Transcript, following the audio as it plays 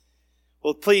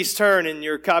Well, please turn in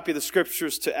your copy of the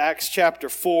Scriptures to Acts chapter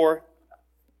 4.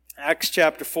 Acts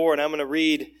chapter 4, and I'm going to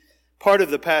read part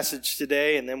of the passage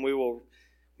today, and then we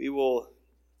will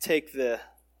take the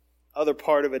other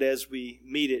part of it as we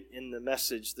meet it in the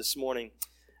message this morning.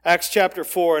 Acts chapter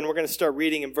 4, and we're going to start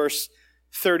reading in verse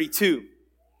 32.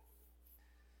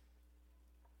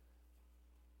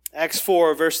 Acts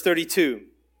 4, verse 32.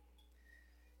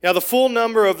 Now the full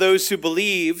number of those who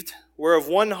believed were of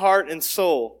one heart and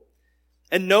soul.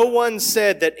 And no one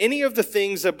said that any of the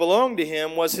things that belonged to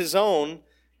him was his own,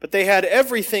 but they had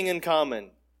everything in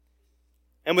common.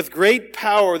 And with great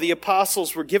power the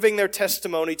apostles were giving their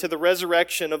testimony to the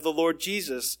resurrection of the Lord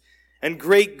Jesus, and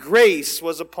great grace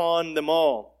was upon them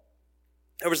all.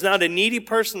 There was not a needy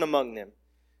person among them,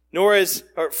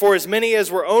 for as many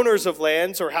as were owners of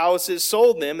lands or houses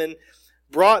sold them and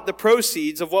brought the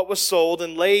proceeds of what was sold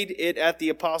and laid it at the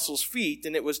apostles' feet,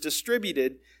 and it was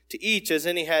distributed to each as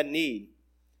any had need.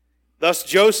 Thus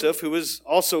Joseph, who was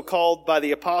also called by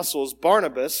the apostles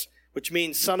Barnabas, which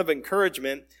means son of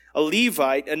encouragement, a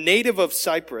Levite, a native of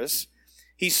Cyprus,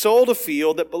 he sold a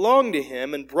field that belonged to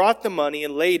him and brought the money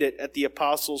and laid it at the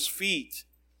apostles' feet.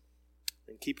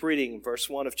 And keep reading verse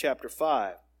 1 of chapter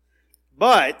 5.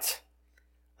 But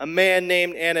a man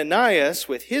named Ananias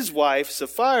with his wife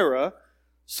Sapphira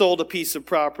sold a piece of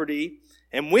property,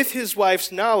 and with his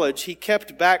wife's knowledge he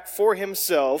kept back for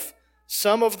himself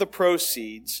some of the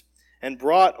proceeds and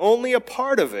brought only a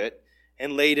part of it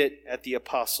and laid it at the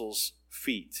apostles'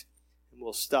 feet. And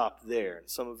we'll stop there. And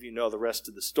some of you know the rest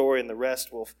of the story, and the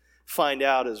rest we'll find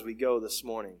out as we go this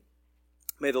morning.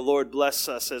 May the Lord bless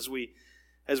us as we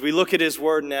look at His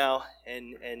Word now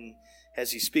and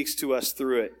as He speaks to us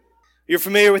through it. You're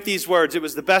familiar with these words. It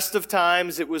was the best of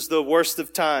times. It was the worst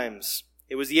of times.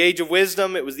 It was the age of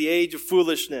wisdom. It was the age of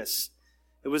foolishness.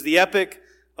 It was the epoch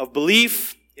of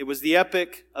belief. It was the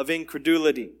epoch of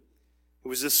incredulity. It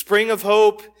was the spring of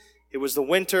hope. It was the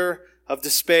winter of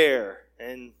despair,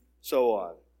 and so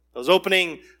on. Those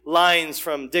opening lines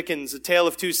from Dickens' A Tale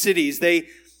of Two Cities,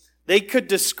 they could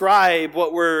describe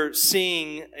what we're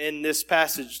seeing in this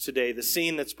passage today, the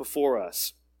scene that's before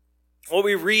us. What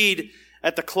we read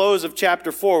at the close of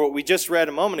chapter 4, what we just read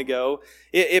a moment ago,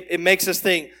 it makes us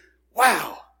think,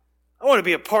 wow, I want to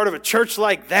be a part of a church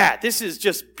like that. This is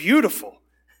just beautiful.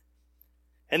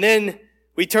 And then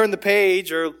we turn the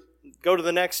page or go to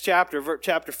the next chapter,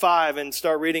 chapter 5, and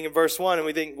start reading in verse 1, and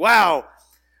we think, wow,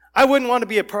 I wouldn't want to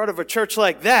be a part of a church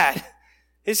like that.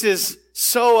 This is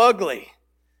so ugly.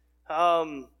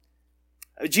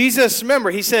 Jesus,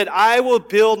 remember, He said, I will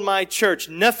build my church.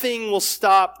 Nothing will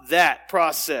stop that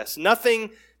process. Nothing,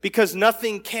 because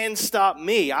nothing can stop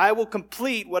me. I will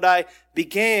complete what I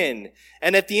began.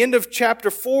 And at the end of chapter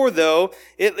 4, though,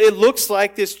 it looks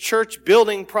like this church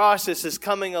building process is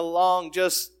coming along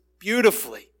just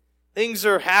beautifully. Things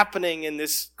are happening in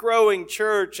this growing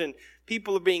church, and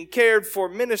people are being cared for,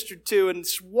 ministered to, and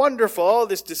it's wonderful. All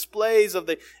this displays of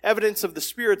the evidence of the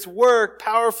Spirit's work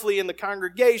powerfully in the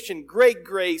congregation, great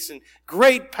grace and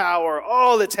great power,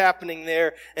 all that's happening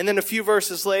there. And then a few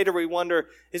verses later, we wonder,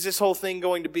 is this whole thing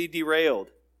going to be derailed?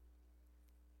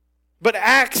 But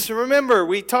Acts, remember,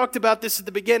 we talked about this at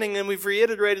the beginning and we've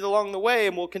reiterated along the way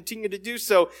and we'll continue to do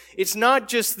so. It's not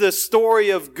just the story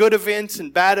of good events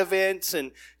and bad events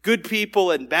and good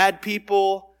people and bad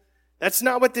people. That's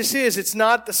not what this is. It's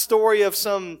not the story of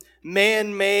some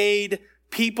man-made,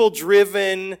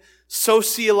 people-driven,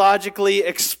 sociologically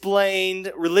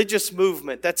explained religious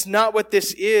movement. That's not what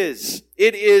this is.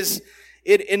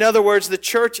 In other words, the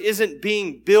church isn't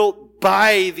being built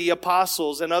by the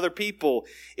apostles and other people.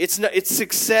 Its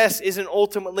success isn't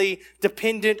ultimately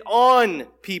dependent on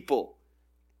people.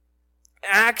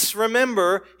 Acts,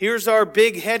 remember, here's our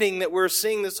big heading that we're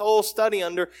seeing this whole study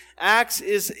under. Acts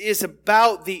is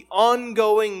about the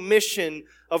ongoing mission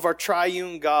of our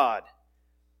triune God.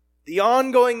 The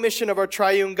ongoing mission of our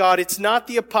triune God. It's not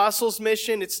the apostles'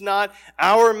 mission. It's not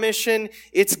our mission.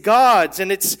 It's God's.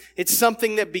 And it's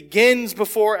something that begins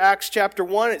before Acts chapter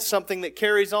 1. It's something that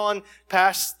carries on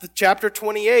past the chapter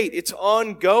 28. It's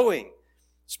ongoing.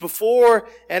 It's before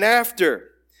and after.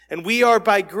 And we are,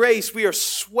 by grace, we are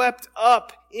swept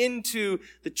up into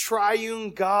the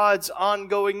triune God's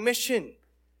ongoing mission.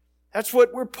 That's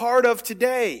what we're part of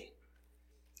today.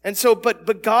 And so,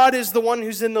 but God is the one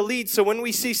who's in the lead. So when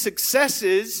we see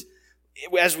successes,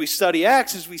 as we study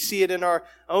Acts, as we see it in our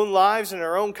own lives, in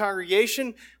our own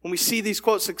congregation, when we see these,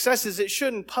 quote, successes, it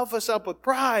shouldn't puff us up with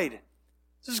pride.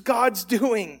 This is God's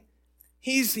doing.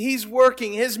 He's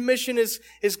working. His mission is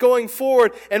going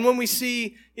forward. And when we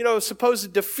see,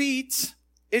 supposed defeats,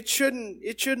 we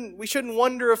shouldn't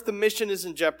wonder if the mission is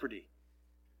in jeopardy.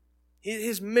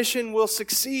 His mission will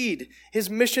succeed. His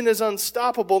mission is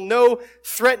unstoppable. No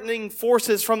threatening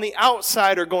forces from the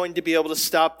outside are going to be able to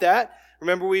stop that.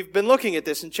 Remember, we've been looking at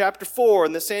this in chapter 4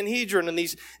 and the Sanhedrin and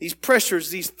these pressures,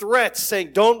 these threats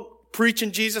saying, don't preach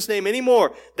in Jesus' name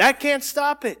anymore. That can't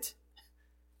stop it.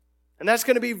 And that's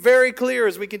going to be very clear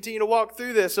as we continue to walk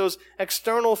through this. Those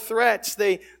external threats,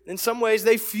 in some ways,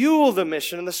 they fuel the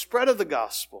mission and the spread of the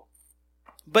gospel.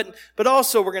 But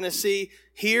also we're going to see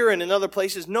here and in other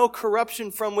places, no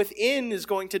corruption from within is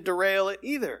going to derail it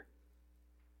either.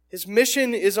 His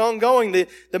mission is ongoing.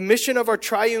 The mission of our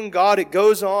triune God, it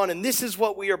goes on. And this is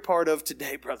what we are part of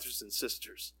today, brothers and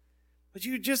sisters. But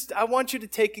I want you to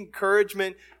take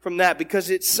encouragement from that, because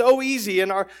it's so easy in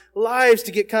our lives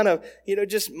to get kind of,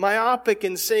 just myopic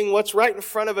and seeing what's right in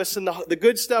front of us and the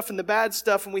good stuff and the bad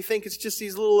stuff. And we think it's just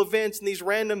these little events and these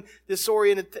random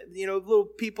disoriented, little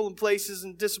people and places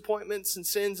and disappointments and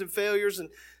sins and failures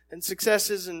and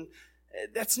successes. And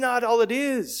that's not all it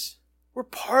is. We're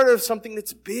part of something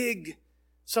that's big,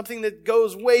 something that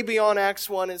goes way beyond Acts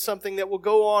 1 and something that will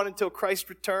go on until Christ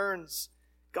returns.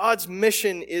 God's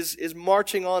mission is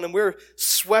marching on, and we're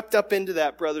swept up into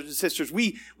that, brothers and sisters.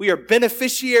 We are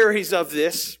beneficiaries of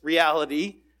this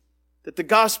reality, that the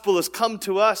gospel has come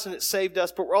to us and it saved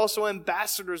us, but we're also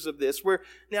ambassadors of this. We're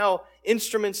now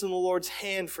instruments in the Lord's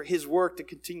hand for His work to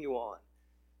continue on.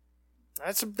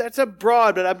 That's a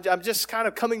broad, but I'm just kind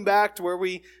of coming back to where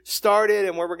we started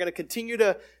and where we're going to continue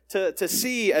to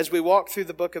see as we walk through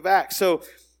the book of Acts. So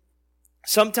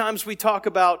sometimes we talk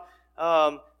about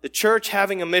the church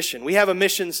having a mission. We have a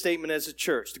mission statement as a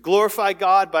church to glorify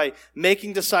God by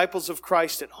making disciples of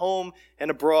Christ at home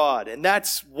and abroad. And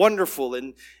that's wonderful.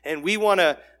 And we want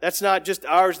to, that's not just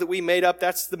ours that we made up.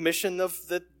 That's the mission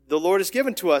that the Lord has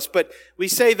given to us. But we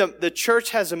say the church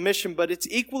has a mission, but it's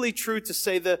equally true to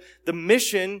say the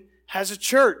mission has a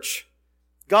church.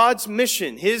 God's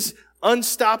mission, His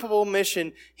unstoppable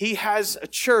mission, He has a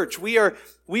church. We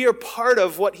are part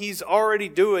of what He's already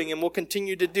doing and will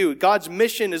continue to do. God's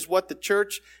mission is what the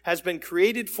church has been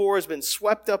created for, has been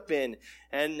swept up in.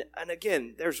 And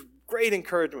again, there's great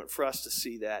encouragement for us to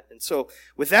see that. And so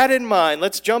with that in mind,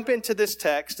 let's jump into this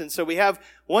text. And so we have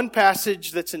one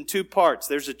passage that's in two parts.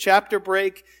 There's a chapter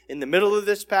break in the middle of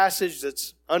this passage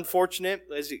that's unfortunate.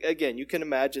 As again, you can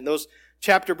imagine, those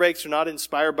chapter breaks are not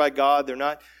inspired by God. They're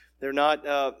not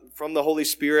from the Holy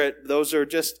Spirit. Those are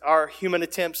just our human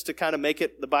attempts to kind of make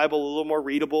the Bible a little more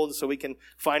readable so we can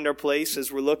find our place as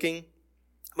we're looking.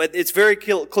 But it's very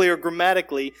clear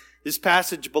grammatically this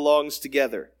passage belongs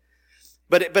together.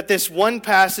 But this one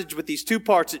passage with these two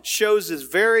parts, it shows this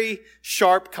very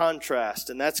sharp contrast,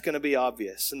 and that's going to be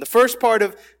obvious. And the first part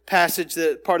of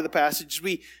the passage,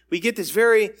 we get this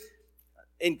very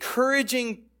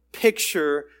encouraging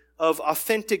picture of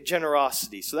authentic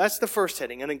generosity. So that's the first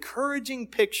heading, an encouraging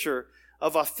picture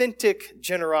of authentic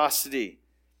generosity.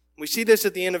 We see this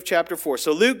at the end of chapter 4.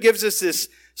 So Luke gives us this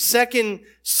second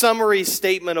summary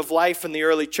statement of life in the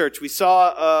early church. We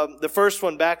saw the first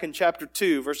one back in chapter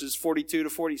 2, verses 42 to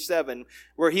 47,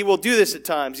 where he will do this at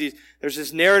times. There's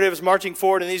this narrative marching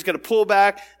forward, and he's going to pull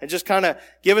back and just kind of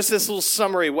give us this little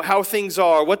summary, how things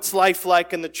are, what's life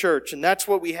like in the church. And that's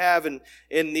what we have in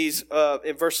these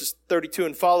in verses 32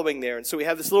 and following there. And so we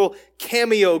have this little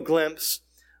cameo glimpse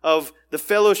of the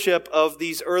fellowship of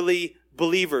these early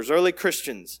believers, early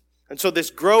Christians. And so this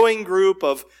growing group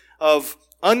of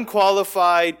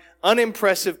unqualified,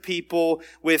 unimpressive people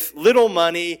with little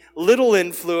money, little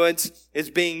influence is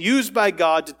being used by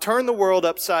God to turn the world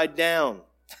upside down,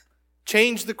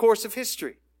 change the course of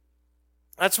history.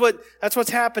 That's what's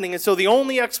happening. And so the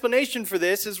only explanation for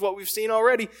this is what we've seen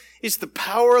already, is the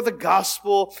power of the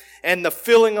gospel and the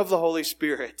filling of the Holy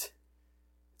Spirit.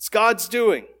 It's God's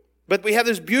doing. But we have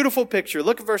this beautiful picture.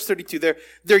 Look at verse 32 there.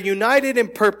 They're united in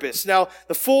purpose. Now,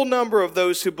 the full number of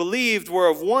those who believed were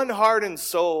of one heart and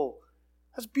soul.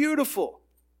 That's beautiful.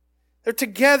 They're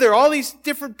together, all these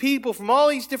different people from all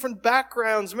these different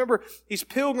backgrounds. Remember, these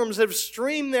pilgrims that have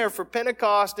streamed there for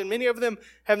Pentecost, and many of them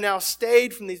have now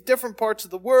stayed from these different parts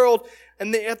of the world.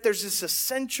 And yet there's this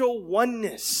essential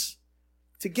oneness,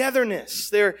 togetherness.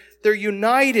 They're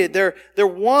united. They're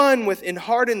one in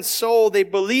heart and soul. They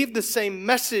believe the same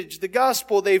message, the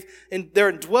gospel. They're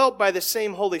indwelt by the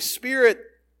same Holy Spirit.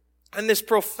 And this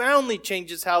profoundly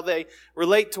changes how they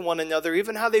relate to one another,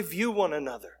 even how they view one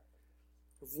another.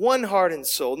 One heart and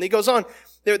soul. And he goes on,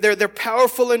 they're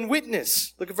powerful in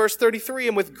witness. Look at verse 33.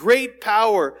 And with great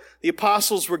power, the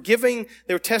apostles were giving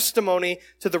their testimony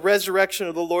to the resurrection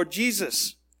of the Lord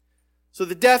Jesus. So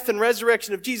the death and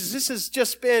resurrection of Jesus, this has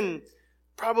just been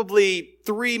probably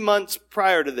 3 months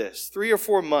prior to this, 3 or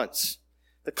 4 months.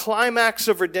 The climax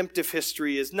of redemptive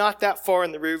history is not that far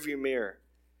in the rearview mirror.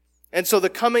 And so the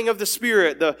coming of the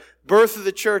Spirit, the birth of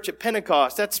the church at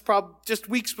Pentecost, that's just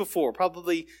weeks before,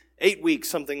 probably 8 weeks,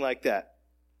 something like that.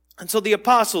 And so the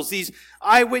apostles, these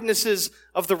eyewitnesses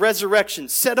of the resurrection,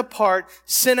 set apart,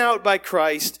 sent out by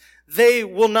Christ, they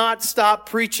will not stop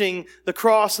preaching the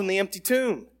cross and the empty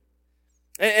tomb.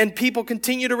 And people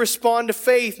continue to respond to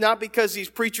faith, not because these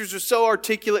preachers are so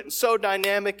articulate and so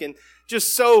dynamic and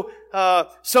just so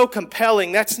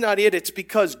compelling. That's not it. It's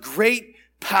because great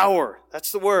power,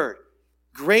 that's the word,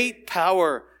 great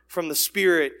power from the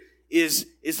Spirit is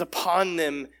upon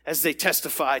them as they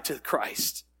testify to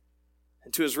Christ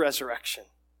and to His resurrection.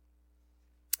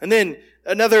 And then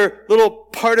another little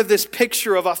part of this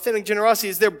picture of authentic generosity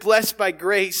is they're blessed by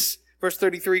grace. Verse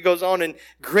 33 goes on, and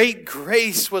great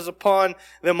grace was upon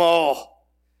them all.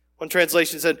 One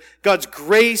translation said, God's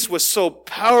grace was so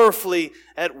powerfully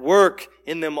at work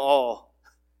in them all.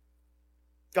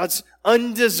 God's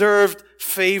undeserved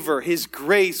favor, His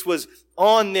grace was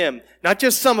on them. Not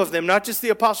just some of them, not just the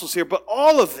apostles here, but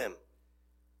all of them.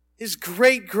 His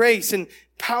great grace in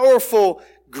powerful,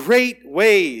 great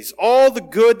ways. All the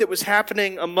good that was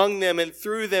happening among them and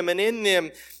through them and in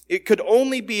them, it could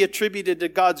only be attributed to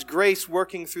God's grace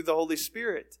working through the Holy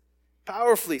Spirit,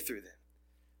 powerfully through them.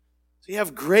 So you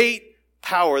have great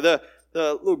power. The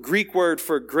little Greek word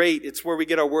for great, it's where we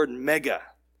get our word mega.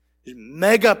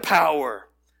 Mega power,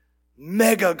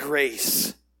 mega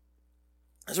grace.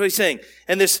 That's what he's saying.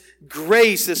 And this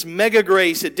grace, this mega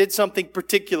grace, it did something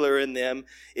particular in them.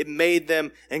 It made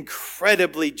them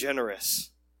incredibly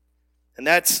generous. And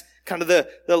that's kind of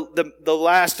the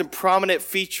last and prominent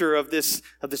feature of this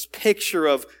picture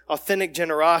of authentic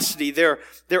generosity. They're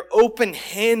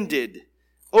open-handed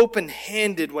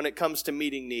when it comes to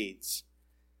meeting needs.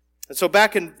 And so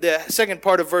back in the second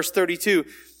part of verse 32,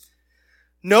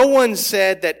 no one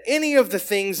said that any of the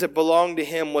things that belonged to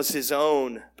him was his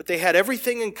own, but they had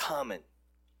everything in common.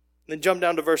 Then jump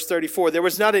down to verse 34. There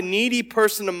was not a needy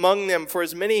person among them, for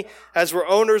as many as were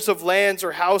owners of lands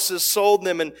or houses sold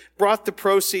them and brought the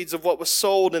proceeds of what was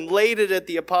sold and laid it at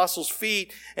the apostles'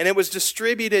 feet, and it was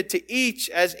distributed to each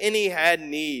as any had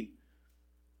need.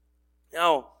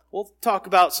 Now, we'll talk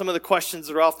about some of the questions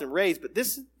that are often raised, but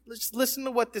let's listen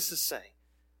to what this is saying.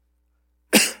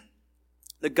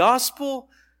 The gospel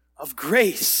of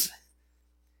grace,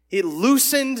 it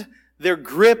loosened their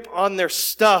grip on their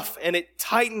stuff, and it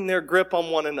tightened their grip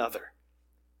on one another.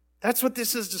 That's what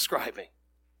this is describing.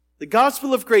 The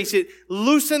gospel of grace, it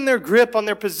loosened their grip on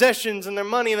their possessions and their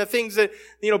money and the things that,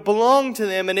 belong to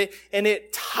them, and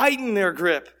it tightened their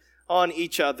grip on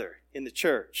each other in the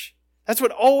church. That's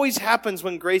what always happens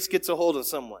when grace gets a hold of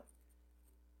someone.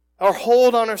 Our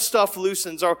hold on our stuff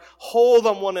loosens. Our hold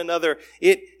on one another,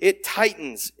 it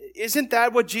tightens. Isn't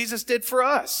that what Jesus did for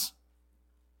us?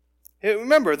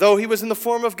 Remember, though He was in the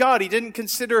form of God, He didn't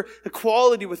consider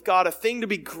equality with God a thing to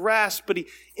be grasped, but He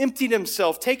emptied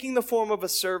Himself, taking the form of a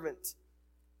servant.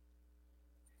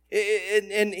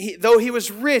 Though He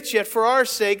was rich, yet for our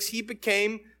sakes He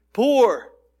became poor,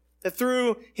 that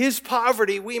through His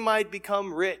poverty we might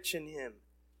become rich in Him.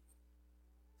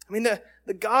 I mean,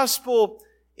 the gospel,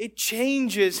 it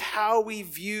changes how we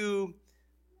view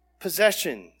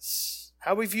possessions,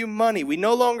 how we view money. We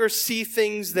no longer see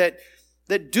things that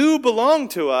do belong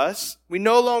to us. We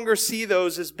no longer see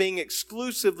those as being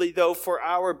exclusively, though, for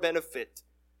our benefit.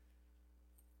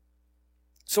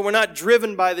 So we're not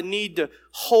driven by the need to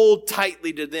hold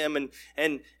tightly to them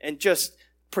and just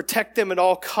protect them at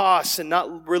all costs and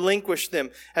not relinquish them.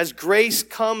 As grace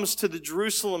comes to the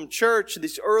Jerusalem church,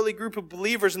 this early group of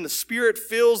believers, and the Spirit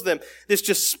fills them, this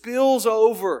just spills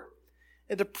over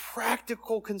into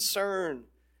practical concern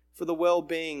for the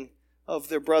well-being of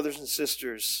their brothers and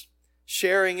sisters.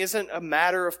 Sharing isn't a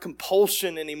matter of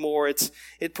compulsion anymore. It's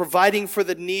providing for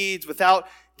the needs without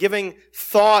giving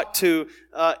thought to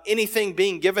anything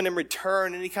being given in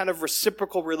return, any kind of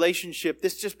reciprocal relationship.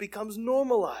 This just becomes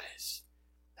normalized.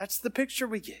 That's the picture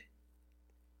we get.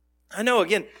 I know,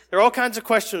 again, there are all kinds of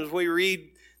questions when we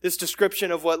read this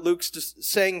description of what Luke's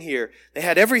saying here. They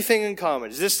had everything in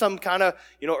common. Is this some kind of,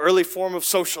 early form of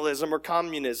socialism or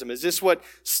communism? Is this what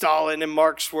Stalin and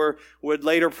Marx would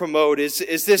later promote? Is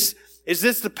this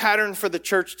the pattern for the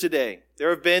church today?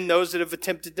 There have been those that have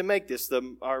attempted to make this.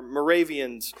 Our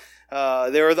Moravians,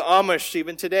 there are the Amish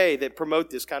even today that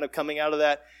promote this, kind of coming out of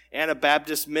that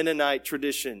Anabaptist Mennonite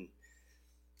tradition.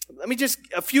 Let me just,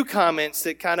 a few comments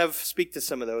that kind of speak to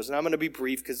some of those. And I'm going to be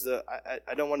brief because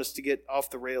I don't want us to get off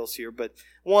the rails here. But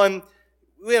one,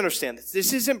 we understand this.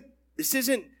 This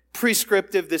isn't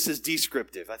prescriptive, this is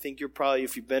descriptive. I think you're probably,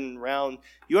 if you've been around,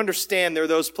 you understand there are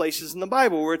those places in the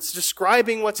Bible where it's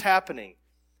describing what's happening.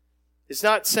 It's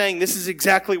not saying this is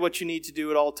exactly what you need to do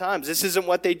at all times. This isn't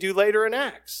what they do later in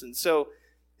Acts. And so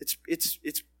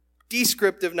it's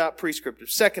descriptive, not prescriptive.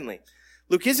 Secondly,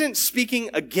 Luke isn't speaking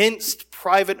against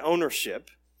private ownership.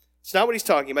 It's not what he's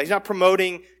talking about. He's not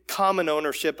promoting common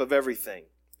ownership of everything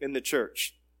in the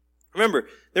church. Remember,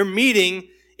 they're meeting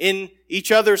in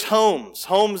each other's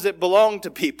homes that belong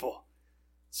to people.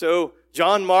 So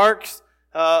John Mark's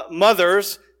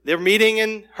mothers, they're meeting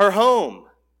in her home.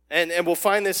 And we'll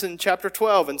find this in chapter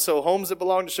 12. And so homes that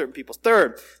belong to certain people.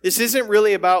 Third, this isn't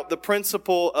really about the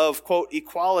principle of, quote,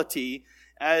 equality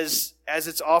as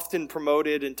it's often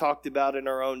promoted and talked about in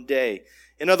our own day.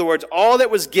 In other words, all that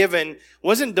was given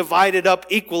wasn't divided up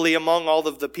equally among all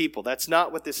of the people. That's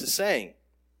not what this is saying.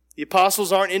 The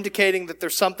apostles aren't indicating that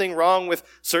there's something wrong with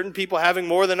certain people having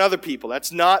more than other people.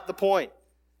 That's not the point.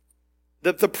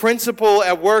 The principle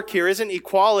at work here isn't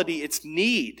equality, it's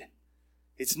need.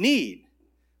 It's need.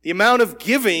 The amount of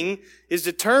giving is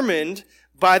determined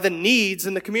by the needs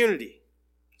in the community.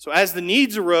 So as the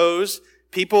needs arose,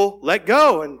 people let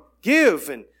go and give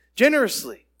and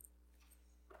generously.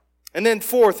 And then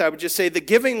fourth, I would just say the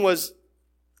giving was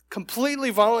completely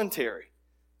voluntary.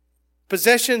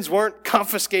 Possessions weren't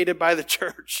confiscated by the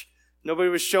church. Nobody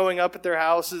was showing up at their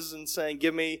houses and saying,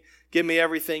 give me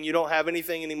everything. You don't have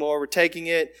anything anymore. We're taking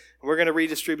it, and we're going to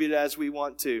redistribute it as we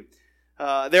want to.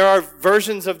 There are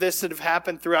versions of this that have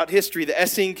happened throughout history. The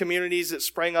Essene communities that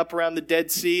sprang up around the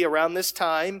Dead Sea around this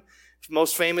time,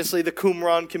 most famously the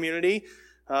Qumran community.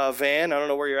 Van, I don't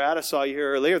know where you're at. I saw you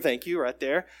here earlier. Thank you, right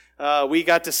there. We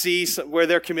got to see where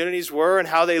their communities were and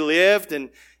how they lived, and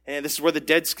this is where the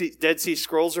Dead Sea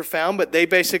Scrolls are found. But they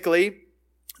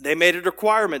made it a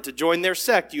requirement to join their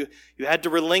sect. You had to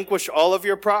relinquish all of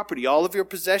your property, all of your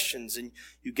possessions, and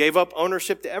you gave up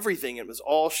ownership to everything. It was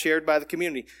all shared by the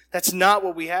community. That's not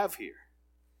what we have here.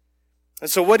 And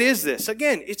so what is this?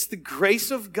 Again, it's the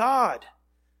grace of God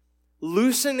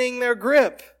loosening their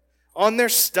grip on their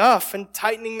stuff and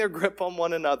tightening their grip on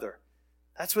one another.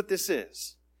 That's what this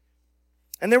is.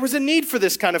 And there was a need for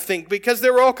this kind of thing because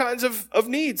there were all kinds of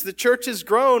needs. The church has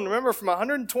grown, remember, from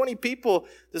 120 people,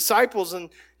 disciples, and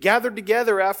gathered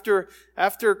together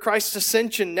after Christ's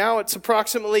ascension. Now it's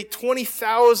approximately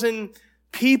 20,000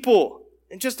 people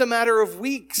in just a matter of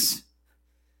weeks.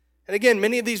 And again,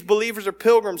 many of these believers are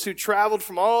pilgrims who traveled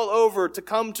from all over to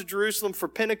come to Jerusalem for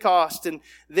Pentecost. And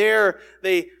there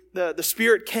the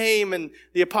Spirit came and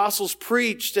the apostles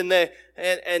preached and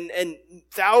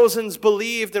thousands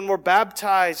believed and were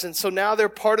baptized. And so now they're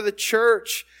part of the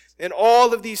church. And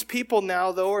all of these people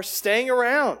now, though, are staying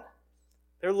around.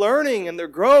 They're learning and they're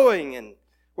growing. And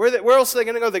where else are they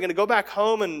going to go? They're going to go back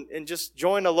home and just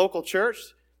join a local church?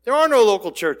 There are no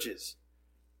local churches.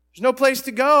 There's no place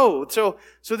to go. So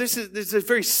this is a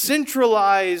very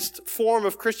centralized form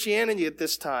of Christianity at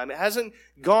this time. It hasn't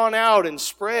gone out and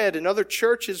spread and other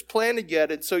churches planted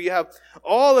yet. And so you have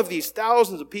all of these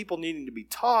thousands of people needing to be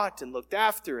taught and looked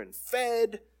after and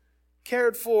fed,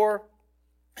 cared for.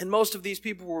 And most of these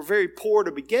people were very poor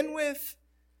to begin with.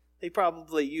 They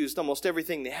probably used almost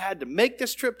everything they had to make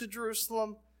this trip to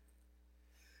Jerusalem.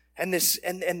 And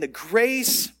the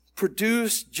grace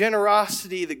produced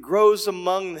generosity that grows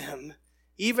among them.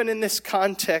 Even in this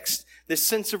context, this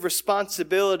sense of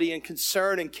responsibility and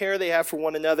concern and care they have for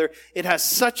one another, it has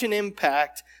such an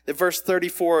impact that verse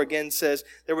 34 again says,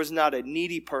 there was not a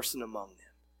needy person among them.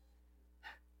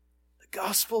 The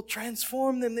gospel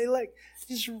transformed them. They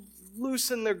just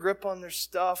loosen their grip on their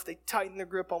stuff. They tighten their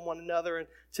grip on one another, and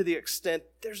to the extent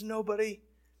there's nobody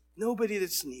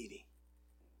that's needy.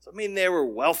 So, they were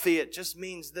wealthy. It just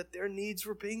means that their needs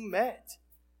were being met.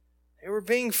 They were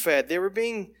being fed. They were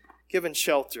being given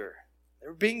shelter. They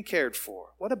were being cared for.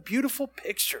 What a beautiful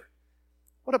picture.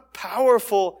 What a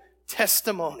powerful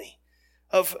testimony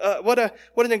of what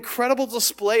an incredible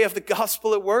display of the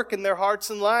gospel at work in their hearts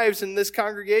and lives in this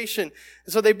congregation.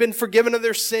 And so they've been forgiven of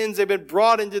their sins. They've been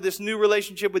brought into this new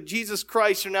relationship with Jesus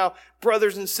Christ. They're now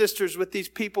brothers and sisters with these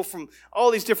people from all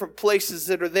these different places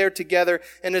that are there together.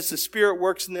 And as the Spirit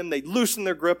works in them, they loosen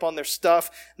their grip on their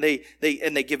stuff. And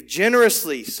they give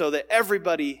generously so that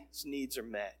everybody's needs are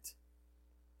met.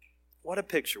 What a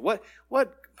picture.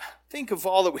 Think of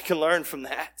all that we can learn from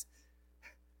that.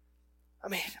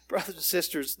 Brothers and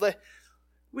sisters,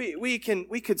 we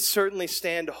could certainly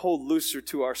stand to hold looser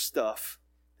to our stuff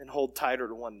and hold tighter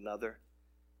to one another.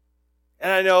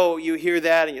 And I know you hear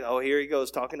that and here he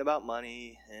goes talking about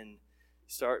money, and you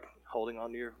start holding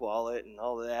onto your wallet and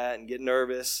all of that and get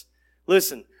nervous.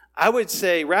 Listen, I would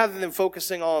say rather than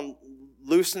focusing on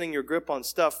loosening your grip on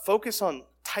stuff, focus on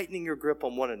tightening your grip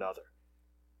on one another.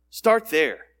 Start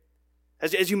there.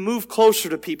 As you move closer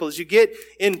to people, as you get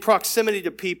in proximity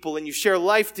to people and you share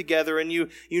life together and you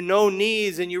know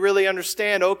needs and you really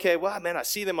understand, okay, well, man, I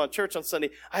see them on church on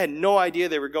Sunday. I had no idea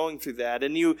they were going through that.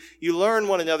 And you learn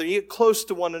one another, you get close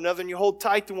to one another and you hold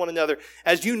tight to one another.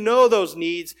 As you know those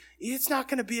needs, it's not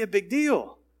going to be a big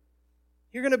deal.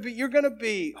 You're going to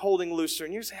be holding looser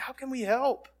and you say, how can we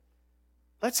help?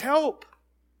 Let's help.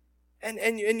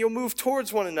 And you'll move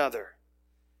towards one another.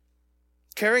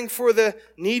 Caring for the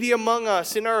needy among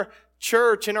us, in our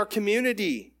church, in our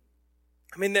community.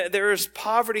 I mean, there is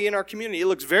poverty in our community. It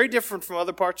looks very different from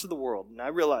other parts of the world, and I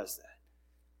realize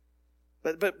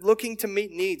that. But looking to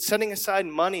meet needs, setting aside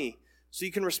money so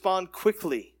you can respond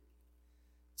quickly.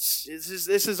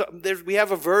 We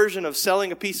have a version of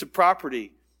selling a piece of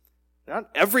property. Not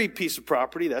every piece of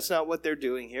property, that's not what they're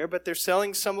doing here, but they're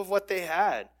selling some of what they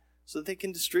had so that they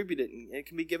can distribute it and it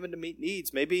can be given to meet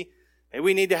needs. Maybe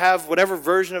we need to have whatever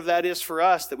version of that is for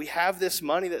us, that we have this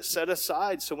money that's set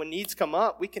aside so when needs come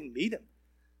up, we can meet them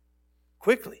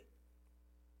quickly.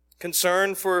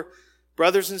 Concern for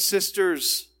brothers and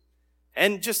sisters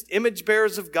and just image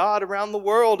bearers of God around the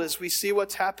world as we see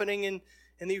what's happening in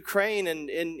the Ukraine and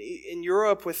in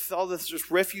Europe with all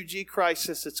this refugee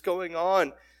crisis that's going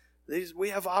on. We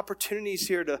have opportunities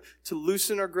here to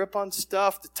loosen our grip on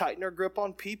stuff, to tighten our grip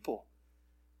on people.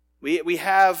 We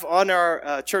have on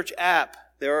our church app,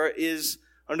 there is,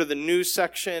 under the news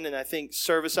section and I think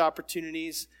service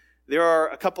opportunities, there are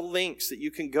a couple links that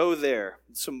you can go there.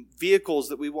 Some vehicles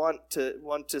that we want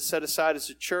to set aside as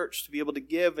a church to be able to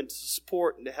give and to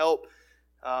support and to help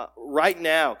right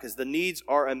now, because the needs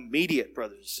are immediate,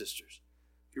 brothers and sisters.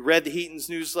 If you read the Heaton's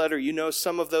newsletter, you know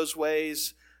some of those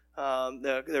ways.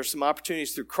 There's some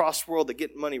opportunities through Crossworld to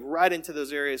get money right into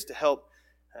those areas to help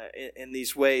in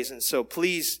these ways. And so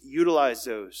please utilize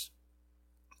those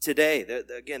today.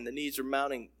 Again, the needs are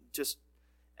mounting just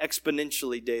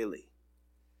exponentially daily.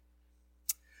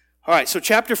 All right, so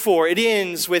chapter 4, it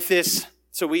ends with this.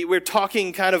 So we're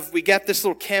talking we got this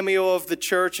little cameo of the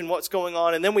church and what's going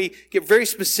on, and then we get very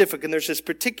specific, and there's this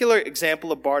particular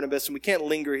example of Barnabas, and we can't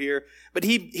linger here, but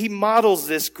he models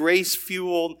this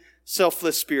grace-fueled,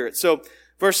 selfless spirit. So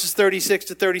verses 36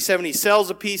 to 37, he sells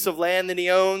a piece of land that he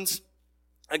owns.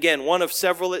 Again, one of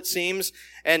several, it seems.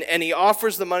 And he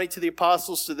offers the money to the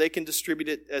apostles so they can distribute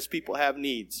it as people have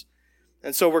needs.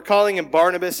 And so we're calling him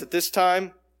Barnabas at this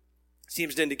time.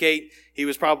 Seems to indicate he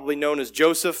was probably known as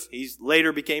Joseph. He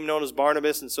later became known as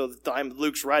Barnabas. And so at the time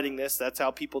Luke's writing this, that's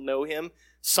how people know him.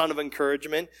 Son of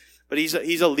encouragement. But he's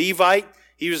a Levite.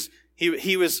 He was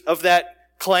of that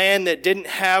clan that didn't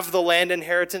have the land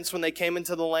inheritance when they came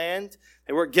into the land.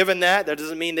 They weren't given that. That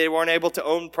doesn't mean they weren't able to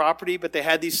own property, but they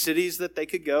had these cities that they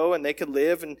could go and they could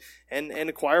live and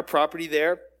acquire property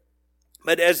there.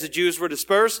 But as the Jews were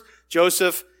dispersed,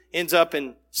 Joseph ends up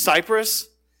in Cyprus.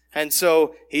 And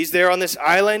so he's there on this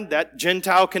island. That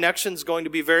Gentile connection is going to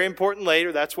be very important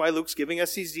later. That's why Luke's giving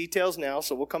us these details now.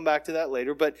 So we'll come back to that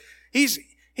later. But he's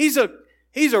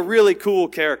a really cool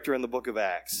character in the book of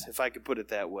Acts, if I could put it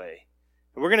that way.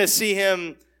 And we're going to see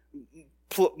him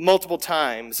multiple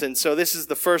times. And so this is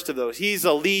the first of those. He's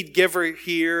a lead giver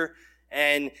here,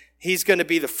 and he's going to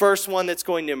be the first one that's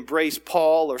going to embrace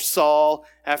Paul or Saul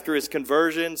after his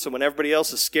conversion. So when everybody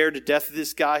else is scared to death of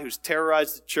this guy who's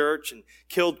terrorized the church and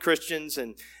killed Christians,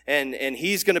 and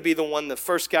he's going to be the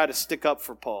first guy to stick up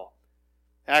for Paul.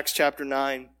 Acts chapter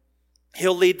 9.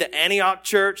 He'll lead the Antioch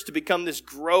church to become this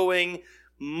growing,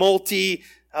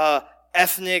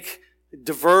 multi-ethnic,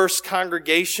 diverse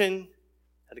congregation.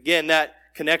 And again, that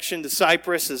connection to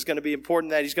Cyprus is going to be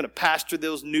important, that he's going to pastor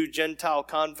those new Gentile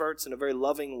converts in a very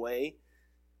loving way.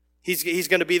 He's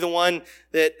going to be the one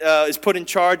that is put in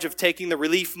charge of taking the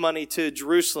relief money to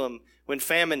Jerusalem when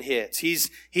famine hits. He's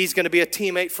going to be a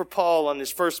teammate for Paul on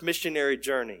his first missionary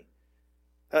journey.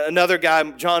 Another guy,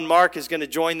 John Mark, is going to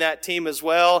join that team as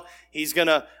well. He's going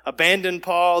to abandon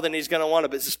Paul, then he's going to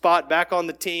want a spot back on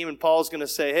the team, and Paul's going to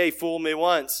say, hey, fool me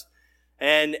once.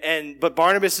 But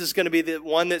Barnabas is going to be the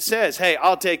one that says, hey,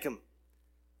 I'll take him.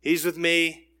 He's with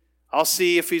me. I'll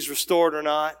see if he's restored or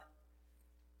not.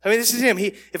 I mean, this is him.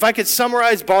 If I could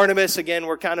summarize Barnabas, again,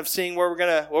 we're kind of seeing what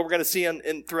we're going to see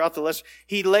throughout the lesson.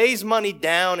 He lays money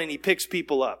down and he picks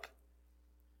people up.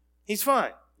 He's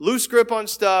fine. Loose grip on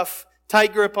stuff,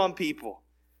 tight grip on people.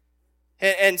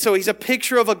 And so he's a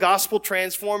picture of a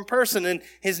gospel-transformed person, and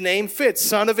his name fits,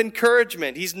 son of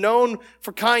encouragement. He's known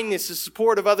for kindness and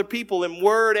support of other people in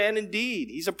word and in deed.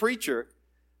 He's a preacher.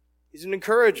 He's an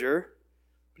encourager,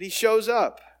 but he shows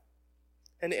up.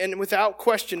 And without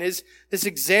question, this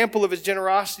example of his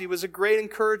generosity was a great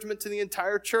encouragement to the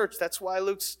entire church. That's why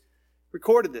Luke's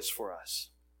recorded this for us.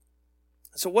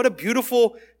 So what a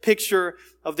beautiful picture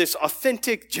of this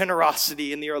authentic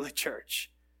generosity in the early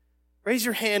church. Raise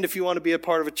your hand if you want to be a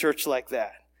part of a church like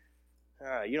that. All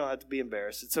right, you don't have to be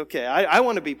embarrassed. It's okay. I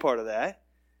want to be part of that.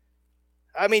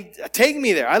 I mean, take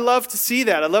me there. I love to see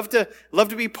that. I love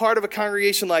to be part of a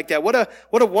congregation like that. What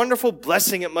a wonderful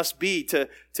blessing it must be to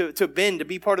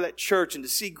be part of that church and to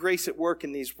see grace at work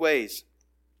in these ways.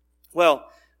 Well,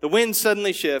 the wind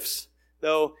suddenly shifts,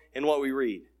 though, in what we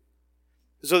read.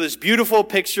 So this beautiful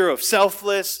picture of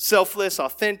selfless,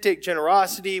 authentic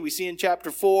generosity we see in chapter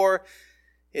 4.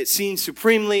 It's seen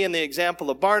supremely in the example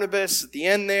of Barnabas at the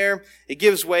end there. It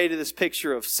gives way to this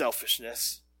picture of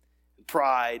selfishness and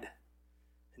pride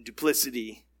and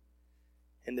duplicity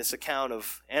in this account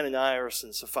of Ananias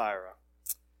and Sapphira.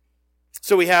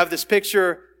 So we have this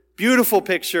picture, beautiful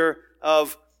picture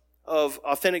of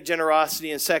authentic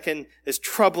generosity, and second, this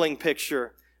troubling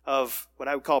picture of what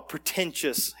I would call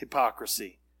pretentious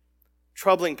hypocrisy.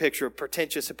 Troubling picture of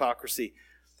pretentious hypocrisy.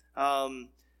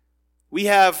 We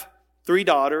have 3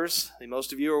 daughters.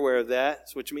 Most of you are aware of that,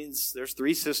 which means there's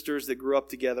 3 sisters that grew up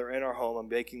together in our home. I'm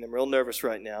making them real nervous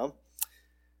right now.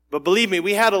 But believe me,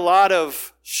 we had a lot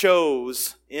of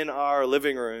shows in our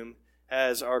living room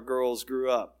as our girls grew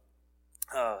up.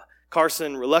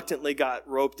 Carson reluctantly got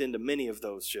roped into many of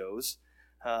those shows.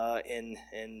 And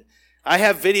I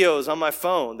have videos on my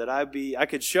phone that I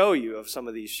could show you of some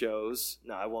of these shows.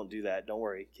 No, I won't do that. Don't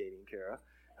worry, Katie and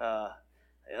Kara.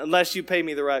 Unless you pay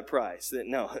me the right price.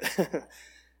 No.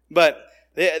 But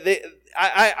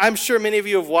I'm sure many of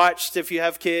you have watched, if you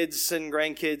have kids and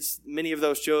grandkids, many of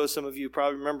those shows. Some of you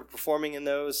probably remember performing in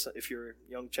those. If you're a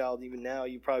young child even now,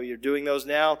 you probably are doing those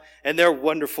now. And they're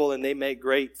wonderful and they make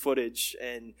great footage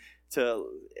and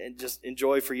just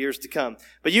enjoy for years to come.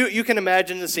 But you can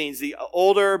imagine the scenes. The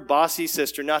older, bossy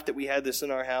sister, not that we had this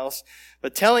in our house,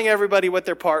 but telling everybody what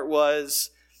their part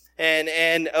was.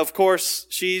 And of course,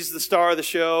 she's the star of the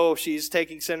show. She's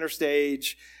taking center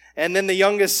stage. And then the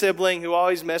youngest sibling who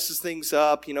always messes things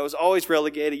up, is always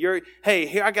relegated. Hey,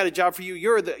 here, I got a job for you.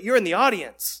 You're in the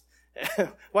audience.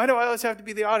 Why do I always have to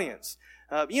be the audience?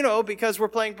 Because we're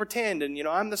playing pretend, and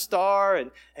I'm the star,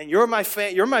 and you're my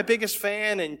fan, you're my biggest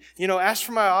fan, and ask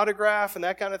for my autograph and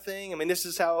that kind of thing. I mean, this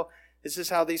is how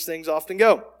these things often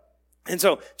go. And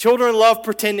so children love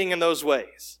pretending in those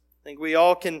ways. I think we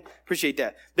all can appreciate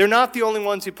that. They're not the only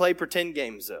ones who play pretend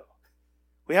games, though.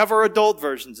 We have our adult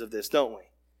versions of this, don't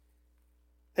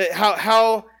we?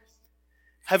 How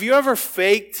have you ever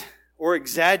faked or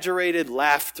exaggerated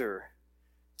laughter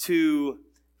to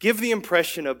give the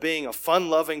impression of being a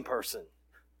fun-loving person?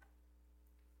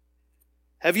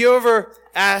 Have you ever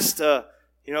asked a,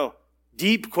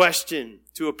 deep question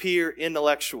to appear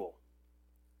intellectual?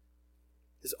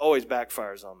 This always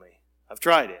backfires on me. I've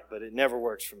tried it, but it never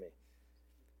works for me.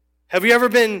 Have you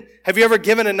ever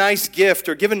given a nice gift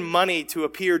or given money to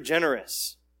appear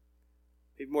generous?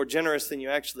 Maybe more generous than you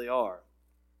actually are.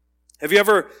 Have you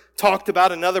ever talked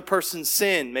about another person's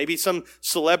sin? Maybe some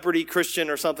celebrity Christian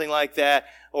or something like that,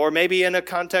 or maybe in a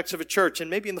context of a church, and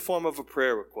maybe in the form of a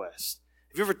prayer request.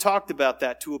 Have you ever talked about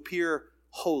that to appear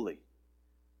holy?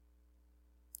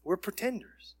 We're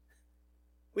pretenders.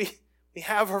 We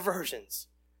have our versions.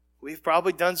 We've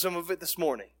probably done some of it this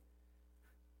morning.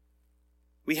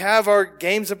 We have our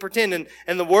games of pretend,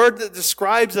 and the word that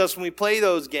describes us when we play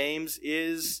those games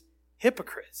is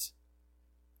hypocrites.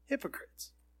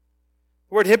 Hypocrites.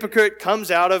 The word hypocrite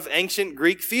comes out of ancient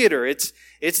Greek theater. It's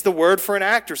the word for an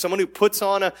actor, someone who puts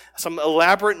on some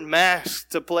elaborate mask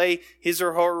to play his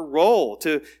or her role,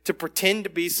 to pretend to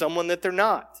be someone that they're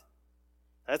not.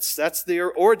 That's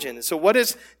their origin. So what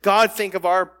does God think of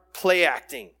our play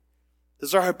acting?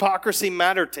 Does our hypocrisy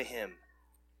matter to Him?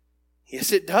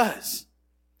 Yes, it does.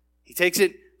 He takes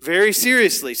it very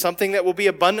seriously, something that will be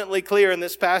abundantly clear in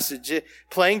this passage.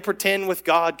 Playing pretend with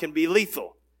God can be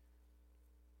lethal.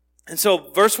 And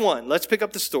so, verse 1, let's pick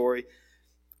up the story.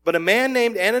 But a man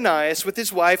named Ananias with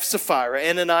his wife Sapphira.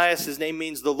 Ananias, his name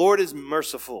means the Lord is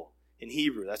merciful in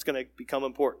Hebrew. That's going to become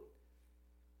important.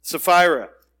 Sapphira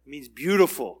means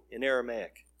beautiful in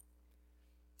Aramaic.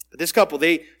 But this couple,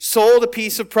 they sold a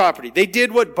piece of property. They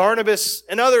did what Barnabas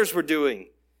and others were doing.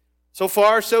 So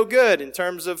far, so good in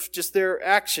terms of just their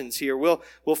actions here. We'll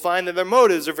find that their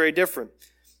motives are very different.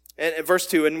 And verse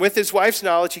 2, and with his wife's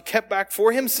knowledge, he kept back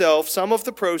for himself some of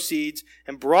the proceeds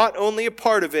and brought only a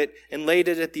part of it and laid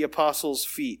it at the apostles'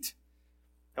 feet.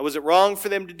 Now, was it wrong for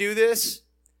them to do this?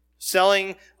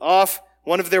 Selling off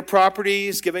one of their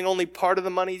properties, giving only part of the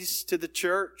monies to the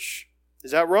church?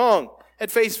 Is that wrong?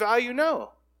 at face value?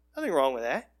 No. Nothing wrong with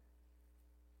that.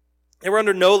 They were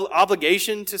under no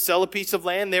obligation to sell a piece of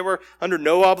land. They were under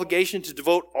no obligation to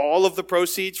devote all of the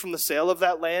proceeds from the sale of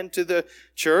that land to the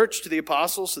church, to the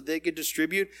apostles, so they could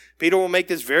distribute. Peter will make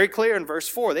this very clear in verse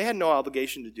 4. They had no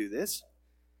obligation to do this.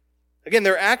 Again,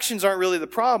 their actions aren't really the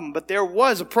problem, but there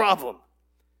was a problem.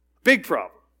 Big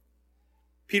problem.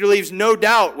 Peter leaves no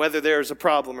doubt whether there's a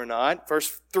problem or not.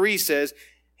 Verse 3 says,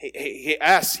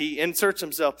 he inserts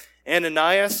himself,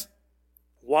 Ananias,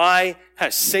 why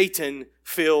has Satan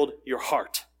filled your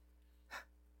heart?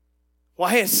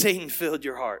 Why has Satan filled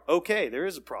your heart? Okay, there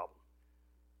is a problem.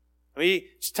 Let me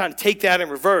just kind of take that in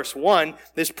reverse. One,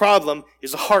 this problem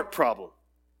is a heart problem.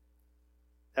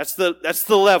 That's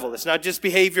the level. It's not just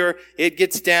behavior. It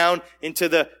gets down into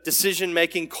the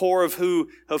decision-making core of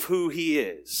who he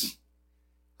is.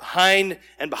 Behind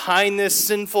this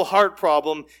sinful heart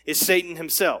problem is Satan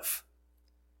himself.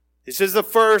 This is the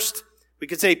first, we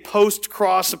could say,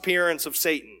 post-cross appearance of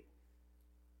Satan.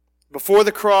 Before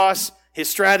the cross, his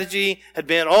strategy had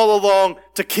been all along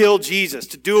to kill Jesus,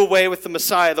 to do away with the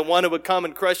Messiah, the one who would come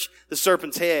and crush the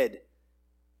serpent's head.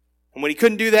 And when he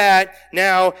couldn't do that,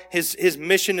 now his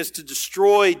mission is to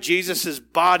destroy Jesus'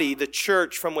 body, the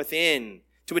church, from within,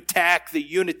 to attack the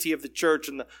unity of the church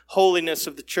and the holiness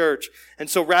of the church. And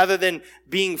so rather than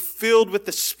being filled with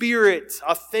the Spirit,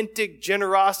 authentic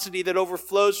generosity that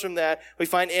overflows from that, we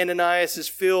find Ananias is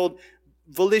filled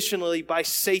volitionally by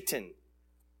Satan,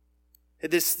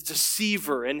 this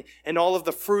deceiver, and all of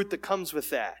the fruit that comes with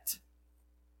that.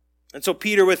 And so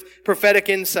Peter, with prophetic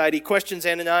insight, he questions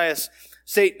Ananias,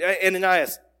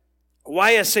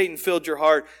 why has Satan filled your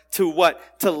heart to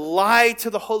what? To lie to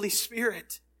the Holy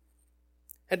Spirit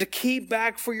and to keep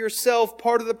back for yourself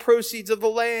part of the proceeds of the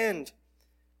land.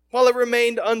 While it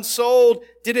remained unsold,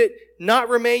 did it not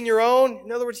remain your own?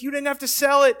 In other words, you didn't have to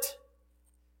sell it.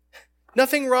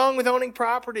 Nothing wrong with owning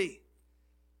property.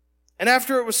 And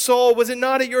after it was sold, was it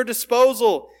not at your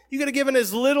disposal? You could have given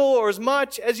as little or as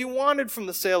much as you wanted from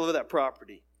the sale of that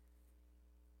property.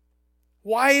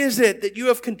 Why is it that you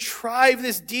have contrived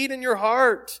this deed in your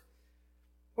heart?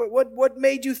 What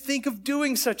made you think of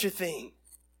doing such a thing?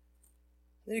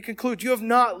 Then you conclude, you have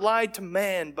not lied to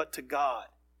man, but to God.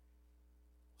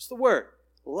 What's the word?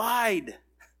 Lied.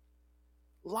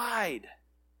 Lied.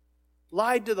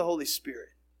 Lied to the Holy Spirit.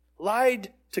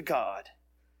 Lied to God.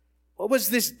 What was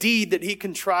this deed that he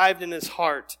contrived in his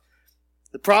heart?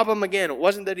 The problem, again, it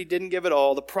wasn't that he didn't give it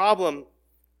all. The problem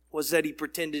was that he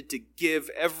pretended to give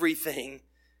everything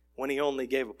when he only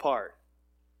gave a part.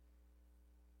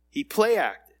 He play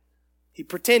acted. He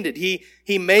pretended.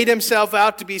 He made himself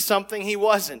out to be something he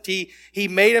wasn't. He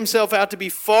made himself out to be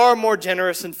far more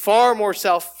generous and far more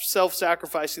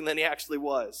self-sacrificing than he actually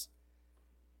was.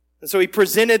 And so he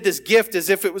presented this gift as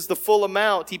if it was the full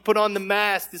amount. He put on the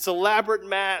mask, this elaborate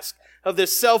mask of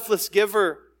this selfless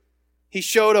giver. He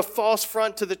showed a false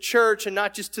front to the church, and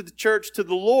not just to the church, to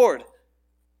the Lord.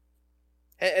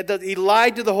 He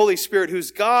lied to the Holy Spirit,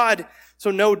 who's God. So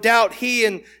no doubt he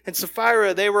and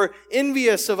Sapphira, they were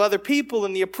envious of other people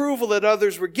and the approval that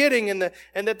others were getting, and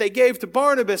that they gave to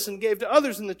Barnabas and gave to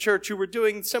others in the church who were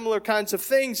doing similar kinds of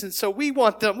things. And so we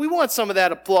want some of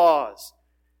that applause.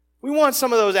 We want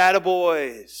some of those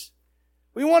attaboys.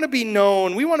 We want to be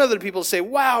known. We want other people to say,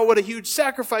 wow, what a huge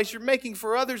sacrifice you're making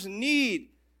for others in need.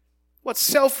 What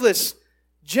selfless,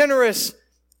 generous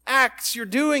acts you're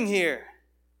doing here.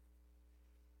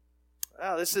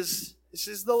 Wow, this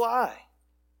is the lie.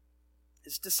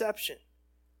 It's deception.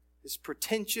 It's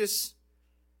pretentious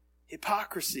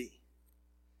hypocrisy.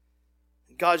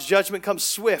 God's judgment comes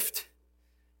swift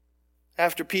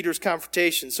after Peter's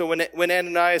confrontation. So when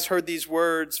Ananias heard these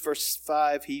words, verse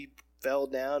 5, he fell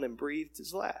down and breathed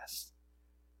his last.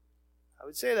 I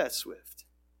would say that's swift.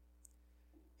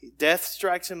 Death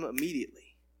strikes him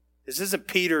immediately. This isn't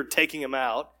Peter taking him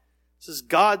out. This is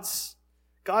God's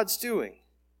doing.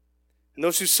 And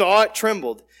those who saw it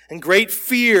trembled, and great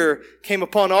fear came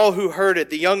upon all who heard it.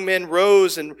 The young men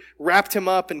rose and wrapped him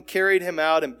up and carried him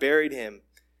out and buried him.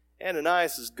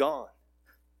 Ananias is gone.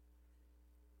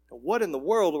 Now, what in the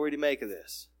world were we to make of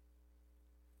this?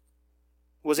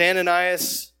 Was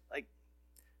Ananias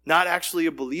not actually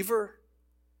a believer?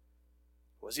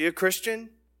 Was he a Christian?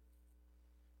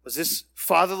 Was this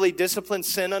fatherly discipline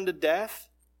sin unto death?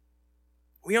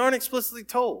 We aren't explicitly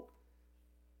told.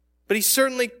 But he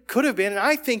certainly could have been, and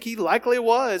I think he likely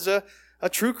was, a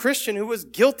true Christian who was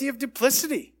guilty of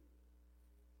duplicity.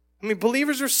 I mean,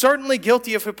 believers are certainly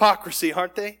guilty of hypocrisy,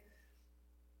 aren't they?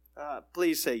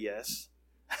 Please say yes.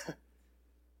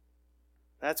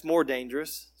 That's more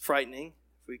dangerous, frightening,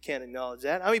 if we can't acknowledge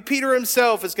that. I mean, Peter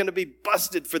himself is going to be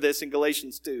busted for this in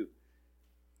Galatians 2.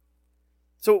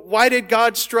 So why did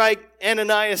God strike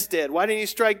Ananias dead? Why didn't he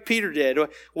strike Peter dead?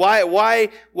 Why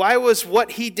was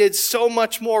what he did so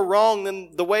much more wrong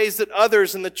than the ways that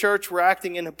others in the church were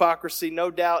acting in hypocrisy? No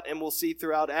doubt, and we'll see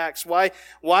throughout Acts. Why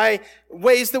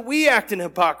ways that we act in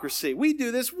hypocrisy? We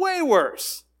do this way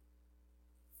worse.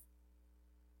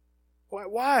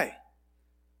 Why?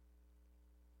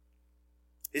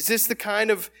 Is this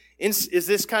kind of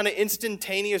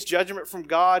instantaneous judgment from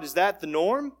God? Is that the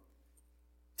norm?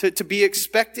 To be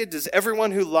expected? Does everyone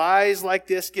who lies like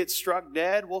this get struck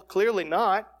dead? Well, clearly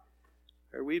not,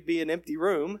 or we'd be an empty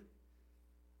room.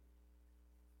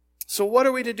 So what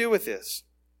are we to do with this?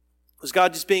 Was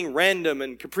God just being random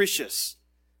and capricious?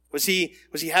 Was he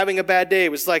having a bad day?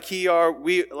 It was like we are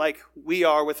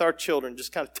with our children,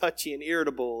 just kind of touchy and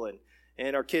irritable,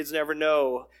 and our kids never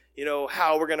know,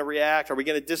 how we're going to react. Are we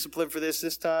going to discipline for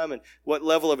this time? And what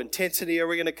level of intensity are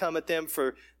we going to come at them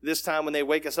for this time when they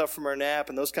wake us up from our nap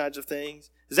and those kinds of things?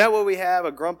 Is that what we have?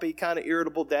 A grumpy, kind of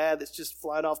irritable dad that's just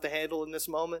flying off the handle in this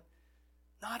moment?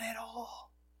 Not at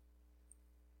all.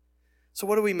 So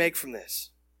what do we make from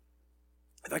this?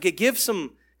 If I could give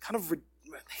some kind of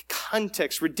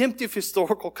context, redemptive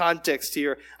historical context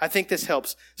here, I think this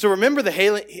helps. So remember the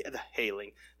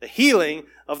healing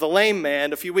of the lame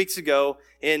man a few weeks ago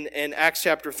in Acts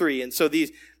chapter 3. And so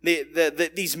these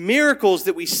miracles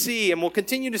that we see and will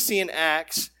continue to see in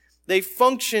Acts, they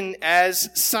function as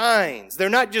signs. They're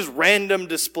not just random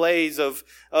displays of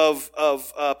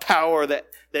power that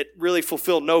really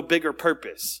fulfill no bigger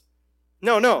purpose.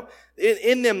 No.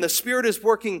 In them, the Spirit is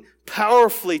working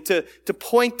powerfully to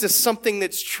point to something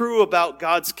that's true about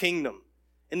God's kingdom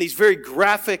in these very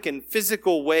graphic and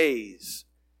physical ways.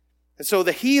 And so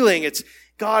the healing,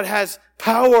 God has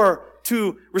power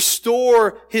to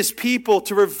restore His people,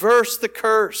 to reverse the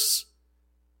curse.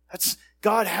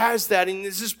 God has that, and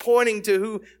this is pointing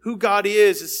to who God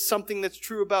is. It's something that's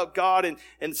true about God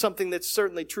and something that's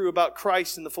certainly true about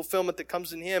Christ and the fulfillment that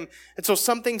comes in Him. And so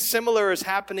something similar is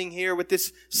happening here with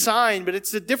this sign, but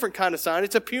it's a different kind of sign.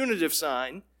 It's a punitive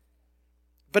sign,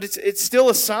 but it's still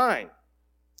a sign.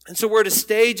 And so we're at a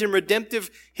stage in redemptive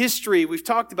history. We've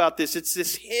talked about this. It's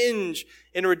this hinge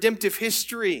in redemptive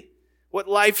history. What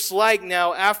life's like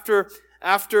now after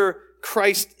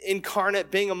Christ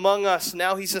incarnate being among us.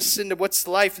 Now He's ascended. What's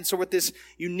life? And so with this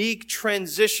unique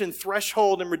transition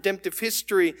threshold in redemptive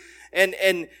history, and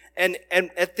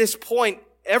at this point,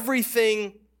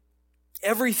 everything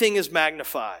is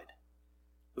magnified.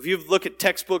 If you look at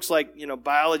textbooks like,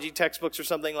 biology textbooks or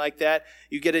something like that,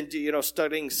 you get into,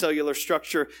 studying cellular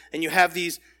structure, and you have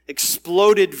these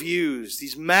exploded views,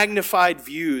 these magnified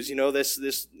views,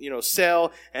 this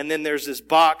cell, and then there's this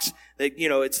box that,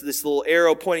 it's this little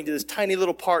arrow pointing to this tiny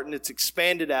little part, and it's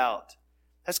expanded out.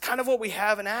 That's kind of what we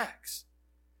have in Acts.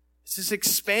 It's this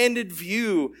expanded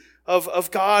view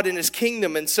of God and His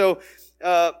kingdom. And so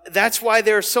that's why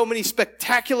there are so many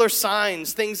spectacular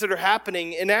signs, things that are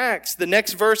happening in Acts. The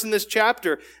next verse in this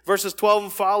chapter, verses 12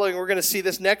 and following, we're going to see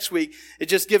this next week. It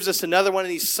just gives us another one of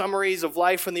these summaries of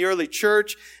life in the early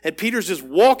church. And Peter's just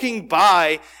walking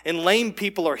by, and lame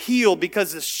people are healed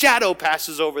because the shadow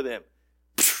passes over them.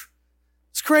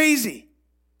 It's crazy.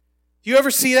 Do you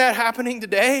ever see that happening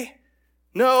today?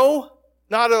 No,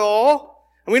 not at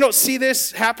all. And we don't see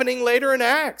this happening later in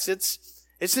Acts. It's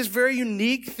this very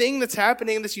unique thing that's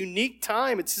happening in this unique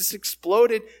time. It's this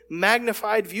exploded,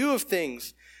 magnified view of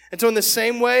things. And so in the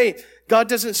same way, God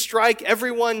doesn't strike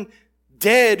everyone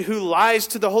dead who lies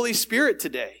to the Holy Spirit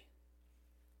today.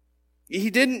 He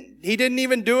didn't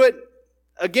even do it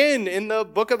again in the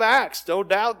book of Acts. No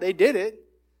doubt they did it.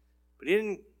 But He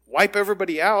didn't wipe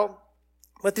everybody out.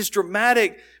 But this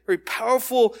dramatic, very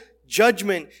powerful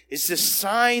judgment is this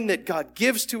sign that God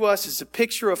gives to us as a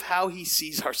picture of how He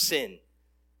sees our sin.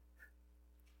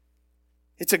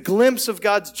 It's a glimpse of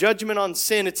God's judgment on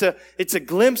sin. It's a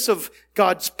glimpse of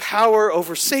God's power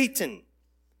over Satan,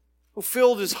 who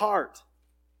filled His heart.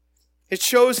 It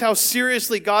shows how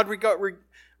seriously God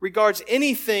regards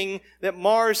anything that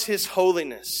mars His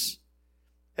holiness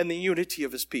and the unity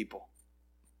of His people.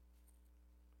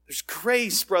 There's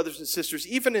grace, brothers and sisters,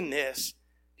 even in this.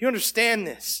 Do you understand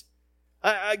this?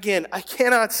 Again, I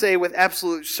cannot say with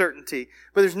absolute certainty,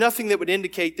 but there's nothing that would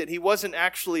indicate that he wasn't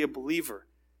actually a believer.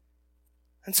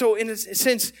 And so in a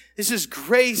sense, this is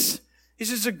grace. This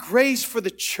is a grace for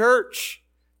the church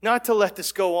not to let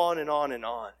this go on and on and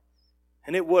on.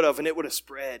 And it would have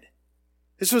spread.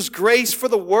 This was grace for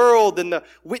the world and the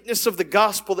witness of the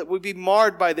gospel that would be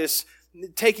marred by this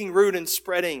taking root and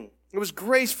spreading. It was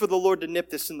grace for the Lord to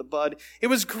nip this in the bud. It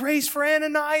was grace for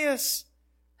Ananias.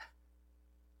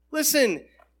 Listen,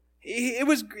 it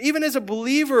was, even as a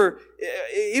believer,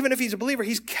 even if he's a believer,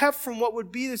 he's kept from what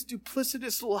would be this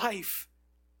duplicitous life,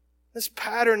 this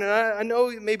pattern. And I know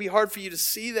it may be hard for you to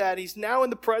see that. He's now in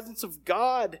the presence of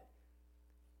God.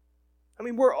 I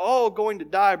mean, we're all going to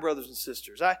die, brothers and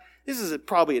sisters. This is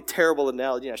probably a terrible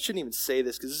analogy. I shouldn't even say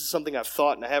this because this is something I've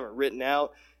thought and I haven't written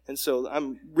out. And so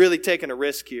I'm really taking a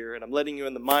risk here, and I'm letting you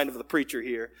in the mind of the preacher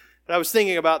here. But I was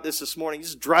thinking about this morning,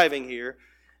 just driving here.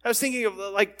 I was thinking of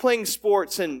like playing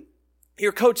sports, and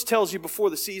your coach tells you before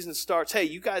the season starts, hey,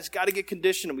 you guys got to get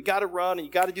conditioned, and we got to run, and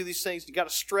you got to do these things, you got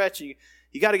to stretch, and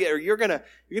you got to get, or you're gonna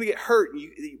get hurt.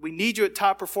 And we need you at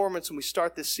top performance when we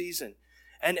start this season.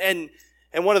 And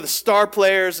one of the star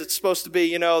players that's supposed to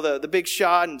be, the big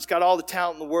shot, and he's got all the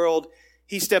talent in the world,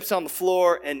 he steps on the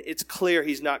floor, and it's clear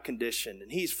he's not conditioned,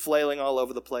 and he's flailing all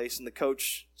over the place, and the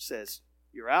coach says,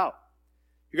 you're out.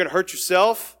 You're going to hurt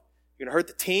yourself. You're going to hurt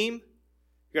the team.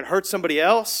 You're going to hurt somebody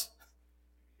else.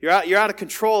 You're out of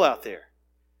control out there.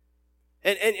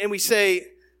 And we say,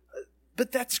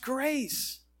 but that's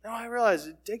grace. Now I realize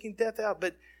taking death out,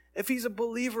 but if he's a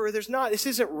believer, this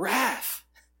isn't wrath.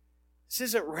 This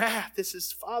isn't wrath. This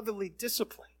is fatherly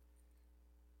discipline.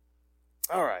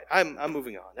 All right, I'm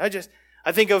moving on.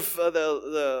 I think of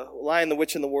the Lion, the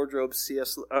Witch, and the Wardrobe,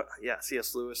 C.S.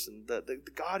 Lewis, and the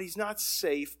God. He's not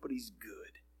safe, but he's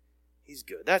good. He's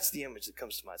good. That's the image that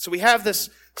comes to mind. So we have this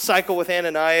cycle with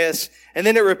Ananias, and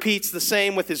then it repeats the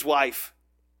same with his wife.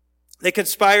 They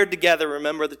conspired together,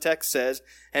 remember the text says,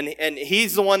 and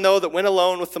he's the one, though, that went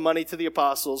alone with the money to the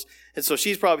apostles, and so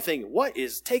she's probably thinking, what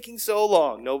is taking so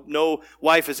long? No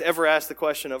wife has ever asked the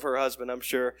question of her husband, I'm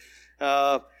sure.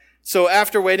 So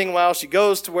after waiting a while, she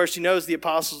goes to where she knows the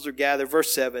apostles are gathered,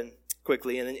 verse 7,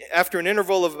 quickly, and then after an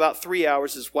interval of about 3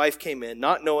 hours, his wife came in,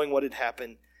 not knowing what had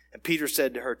happened, and Peter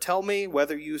said to her, tell me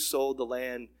whether you sold the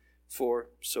land for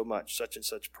so much, such and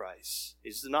such price.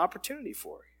 It's an opportunity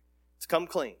for you to come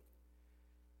clean.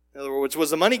 In other words, was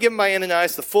the money given by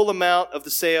Ananias the full amount of the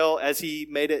sale as he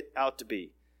made it out to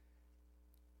be?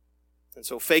 And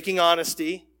so, faking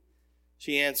honesty,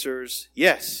 she answers,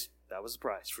 yes, that was the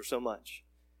price for so much.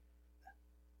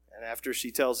 And after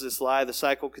she tells this lie, the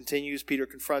cycle continues. Peter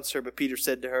confronts her, but Peter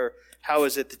said to her, how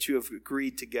is it that you have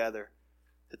agreed together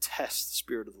to test the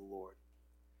Spirit of the Lord?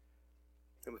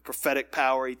 And with prophetic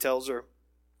power, he tells her,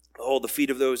 behold, the feet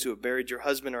of those who have buried your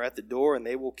husband are at the door, and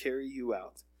they will carry you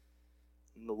out.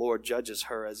 And the Lord judges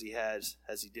her as he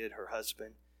did her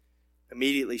husband.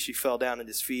 Immediately she fell down at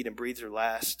his feet and breathed her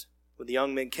last. When the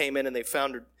young men came in and they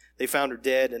found her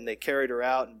dead, and they carried her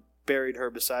out and buried her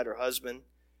beside her husband.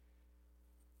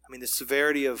 I mean, the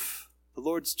severity of the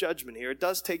Lord's judgment here, it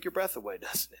does take your breath away,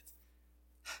 doesn't it?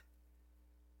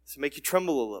 Does it make you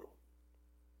tremble a little?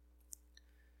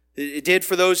 It did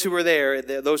for those who were there,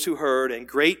 those who heard, and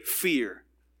great fear.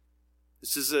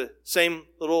 This is the same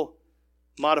little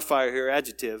modifier here,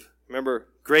 adjective. Remember,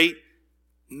 great,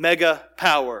 mega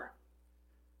power,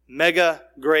 mega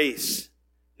grace.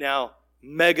 Now,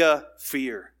 mega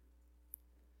fear.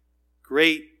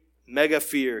 Great, mega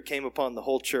fear came upon the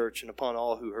whole church and upon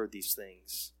all who heard these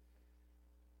things.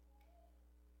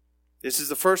 This is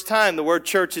the first time the word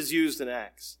church is used in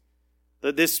Acts.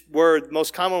 This word,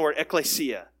 most common word,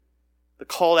 ecclesia, the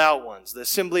called out ones, the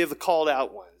assembly of the called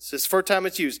out ones. This is the first time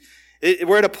it's used.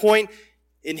 We're at a point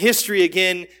in history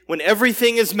again when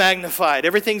everything is magnified,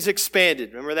 everything's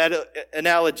expanded. Remember that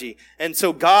analogy? And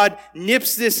so God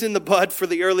nips this in the bud for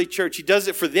the early church. He does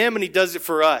it for them and he does it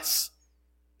for us.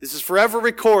 This is forever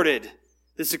recorded.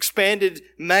 This expanded,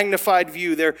 magnified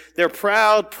view. Their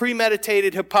proud,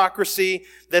 premeditated hypocrisy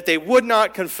that they would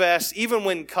not confess even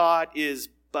when caught is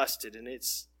busted, and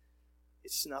it's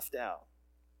snuffed out.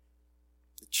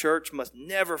 The church must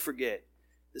never forget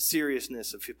the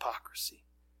seriousness of hypocrisy,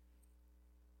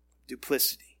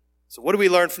 duplicity. So what do we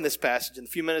learn from this passage? In the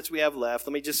few minutes we have left,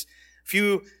 let me just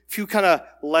few kind of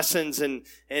lessons and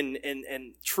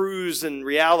truths and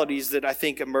realities that I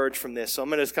think emerge from this. So I'm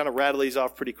going to just kind of rattle these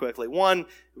off pretty quickly. One,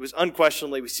 it was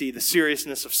unquestionably we see the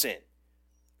seriousness of sin.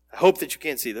 I hope that you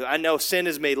can see that. I know sin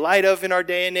is made light of in our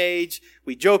day and age.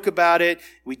 We joke about it.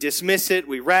 We dismiss it.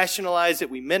 We rationalize it.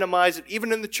 We minimize it.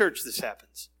 Even in the church this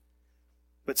happens.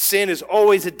 But sin is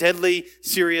always a deadly,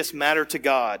 serious matter to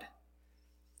God.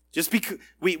 Just because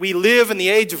we live in the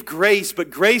age of grace, but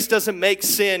grace doesn't make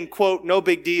sin, quote, no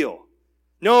big deal.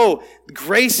 No,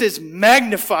 grace is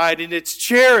magnified and it's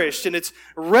cherished and it's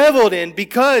reveled in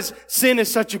because sin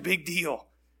is such a big deal.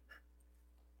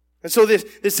 And so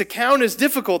this account is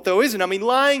difficult though, isn't it? I mean,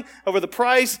 lying over the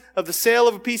price of the sale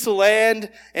of a piece of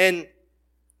land and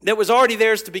that was already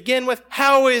theirs to begin with.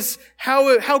 How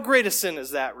great a sin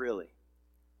is that really?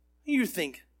 You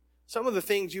think Some of the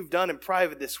things you've done in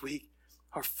private this week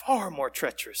are far more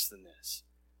treacherous than this.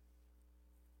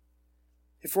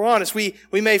 If we're honest, we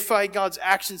may find God's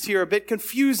actions here a bit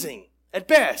confusing, at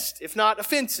best, if not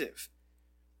offensive.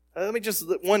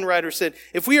 One writer said,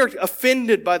 if we are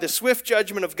offended by the swift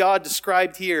judgment of God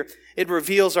described here, it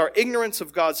reveals our ignorance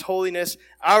of God's holiness,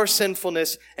 our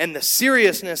sinfulness, and the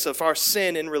seriousness of our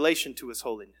sin in relation to His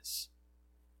holiness.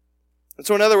 And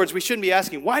so in other words, we shouldn't be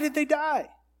asking, why did they die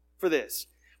for this?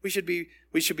 We should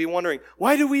be wondering,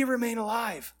 why do we remain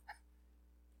alive?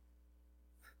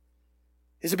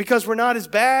 Is it because we're not as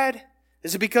bad?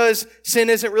 Is it because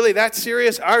sin isn't really that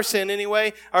serious? Our sin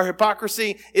anyway, our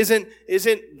hypocrisy isn't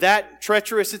that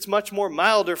treacherous. It's much more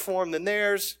milder form than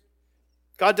theirs.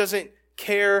 God doesn't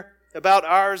care about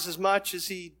ours as much as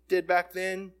He did back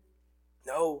then.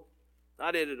 No,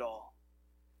 not it at all.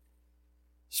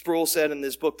 Sproul said in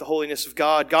this book, The Holiness of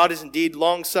God, God is indeed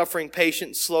long-suffering, patient,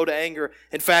 and slow to anger.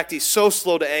 In fact, He's so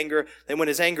slow to anger that when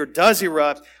His anger does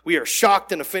erupt, we are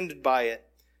shocked and offended by it.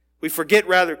 We forget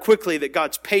rather quickly that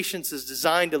God's patience is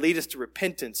designed to lead us to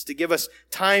repentance, to give us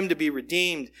time to be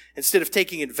redeemed. Instead of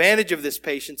taking advantage of this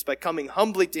patience by coming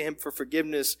humbly to Him for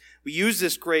forgiveness, we use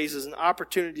this grace as an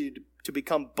opportunity to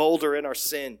become bolder in our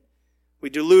sin. We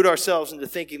delude ourselves into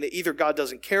thinking that either God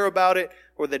doesn't care about it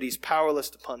or that He's powerless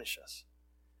to punish us.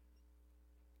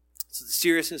 So the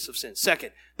seriousness of sin.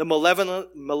 Second, the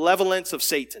malevolence of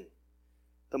Satan.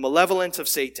 The malevolence of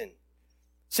Satan.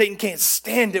 Satan can't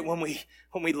stand it when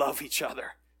we love each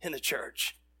other in the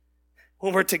church.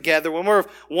 When we're together, when we're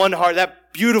of one heart.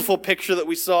 That beautiful picture that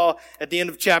we saw at the end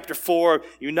of chapter 4,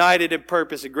 united in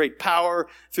purpose and great power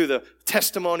through the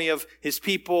testimony of His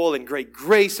people and great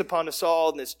grace upon us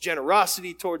all and this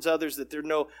generosity towards others, that there are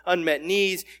no unmet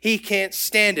needs. He can't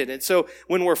stand it. And so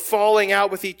when we're falling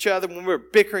out with each other, when we're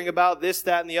bickering about this,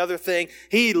 that, and the other thing,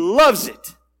 he loves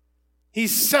it.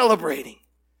 He's celebrating.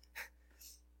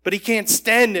 But he can't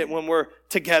stand it when we're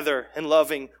together and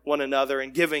loving one another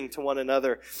and giving to one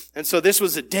another. And so this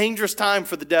was a dangerous time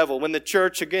for the devil. When the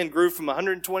church, again, grew from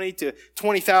 120 to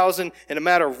 20,000 in a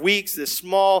matter of weeks, this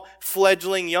small,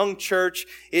 fledgling, young church,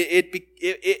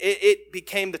 it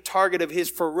became the target of his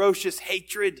ferocious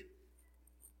hatred.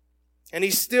 And he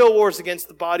still wars against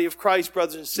the body of Christ,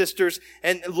 brothers and sisters,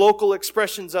 and local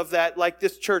expressions of that, like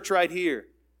this church right here.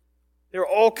 There are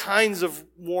all kinds of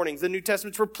warnings. The New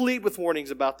Testament's replete with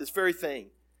warnings about this very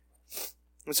thing.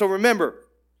 And so remember,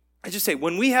 I just say,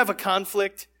 when we have a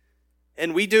conflict,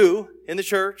 and we do in the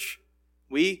church,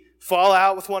 we fall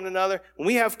out with one another. When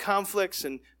we have conflicts,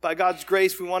 and by God's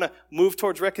grace, we want to move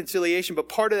towards reconciliation, but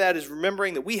part of that is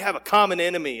remembering that we have a common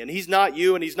enemy, and he's not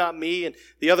you, and he's not me, and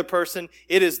the other person.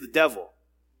 It is the devil.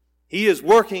 He is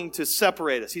working to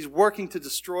separate us. He's working to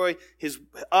destroy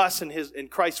us and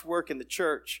Christ's work in the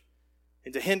church,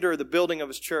 and to hinder the building of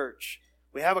His church.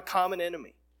 We have a common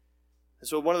enemy. And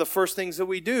so one of the first things that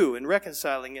we do in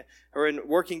reconciling it, or in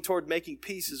working toward making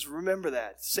peace, is remember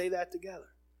that. Say that together.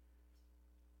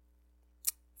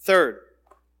 Third,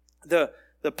 the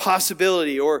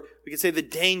possibility, or we could say the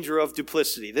danger of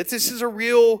duplicity. That this is a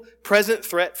real present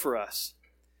threat for us.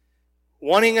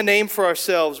 Wanting a name for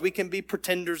ourselves, we can be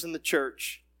pretenders in the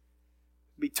church.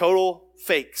 Be total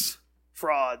fakes,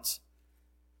 frauds.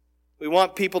 We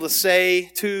want people to say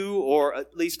to, or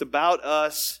at least about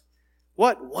us,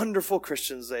 what wonderful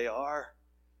Christians they are.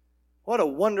 What a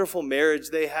wonderful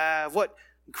marriage they have. What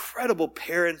incredible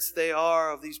parents they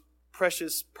are of these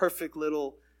precious, perfect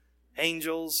little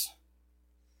angels.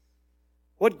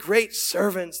 What great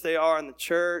servants they are in the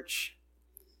church.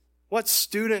 What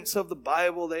students of the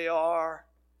Bible they are.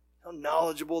 How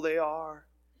knowledgeable they are.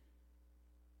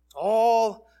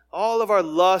 All of our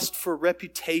lust for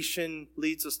reputation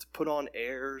leads us to put on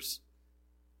airs,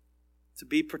 to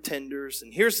be pretenders.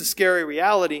 And here's the scary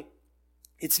reality.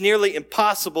 It's nearly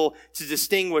impossible to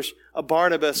distinguish a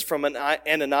Barnabas from an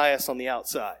Ananias on the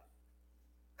outside.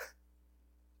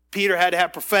 Peter had to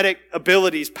have prophetic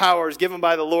abilities, powers given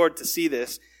by the Lord to see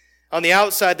this. On the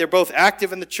outside, they're both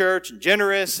active in the church and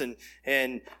generous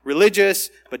and religious,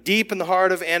 but deep in the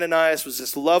heart of Ananias was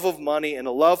this love of money and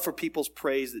a love for people's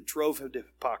praise that drove him to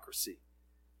hypocrisy.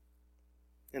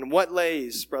 And in what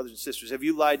ways, brothers and sisters, have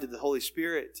you lied to the Holy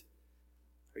Spirit?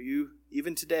 Are you,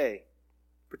 even today,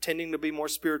 pretending to be more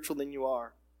spiritual than you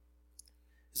are?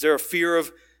 Is your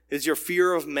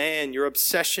fear of man, your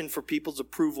obsession for people's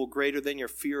approval greater than your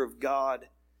fear of God?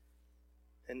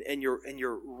 And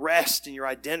your rest and your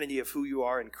identity of who you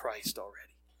are in Christ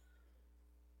already.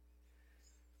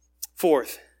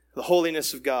 Fourth, the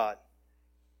holiness of God.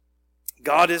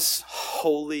 God is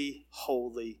holy,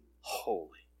 holy,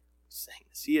 holy. Saying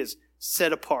this. He is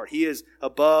set apart. He is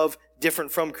above,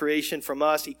 different from creation, from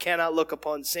us. He cannot look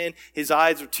upon sin. His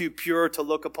eyes are too pure to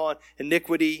look upon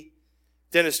iniquity.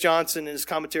 Dennis Johnson, in his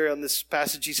commentary on this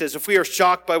passage, he says, if we are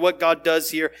shocked by what God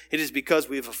does here, it is because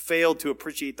we have failed to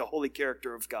appreciate the holy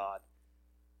character of God.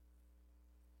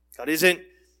 God isn't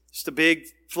just a big,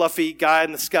 fluffy guy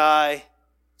in the sky,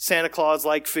 Santa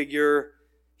Claus-like figure.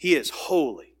 He is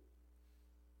holy.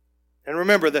 And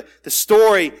remember, the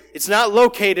story, it's not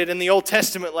located in the Old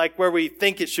Testament like where we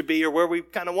think it should be or where we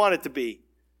kind of want it to be.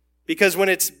 Because when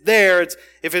it's there,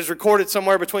 if it's recorded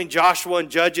somewhere between Joshua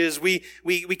and Judges, we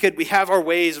have our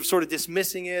ways of sort of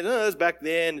dismissing it. Oh, it was back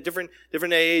then, a different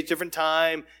age, different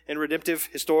time, and redemptive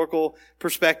historical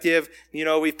perspective. You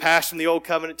know, we've passed from the Old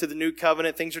Covenant to the New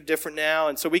Covenant. Things are different now.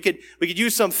 And so we could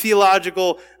use some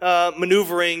theological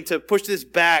maneuvering to push this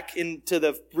back into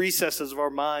the recesses of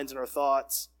our minds and our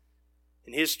thoughts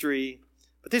and history.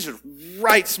 But this is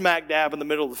right smack dab in the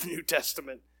middle of the New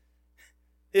Testament.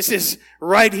 This is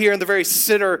right here in the very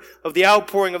center of the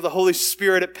outpouring of the Holy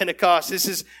Spirit at Pentecost. This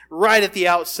is right at the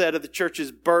outset of the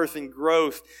church's birth and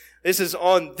growth. This is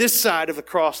on this side of the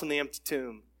cross and the empty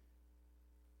tomb.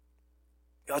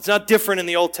 God's not different in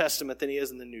the Old Testament than He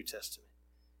is in the New Testament.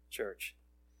 Church.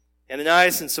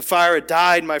 Ananias and Sapphira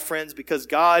died, my friends, because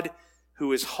God,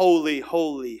 who is holy,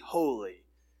 holy, holy,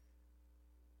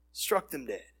 struck them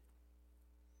dead.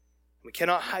 We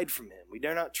cannot hide from Him. We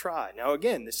dare not try. Now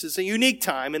again, this is a unique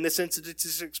time. In this instance,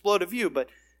 it's an explosive view, but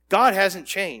God hasn't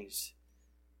changed.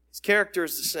 His character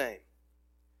is the same.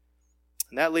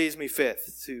 And that leads me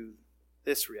fifth to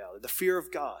this reality, the fear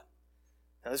of God.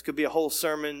 Now this could be a whole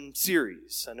sermon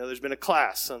series. I know there's been a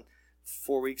class on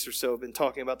 4 weeks or so. I've been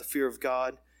talking about the fear of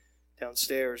God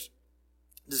downstairs.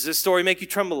 Does this story make you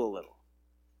tremble a little?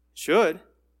 It should. It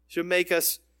should make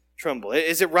us tremble.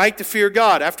 Is it right to fear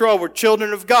God? After all, we're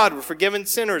children of God. We're forgiven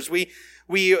sinners. We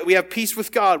have peace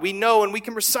with God. We know and we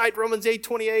can recite Romans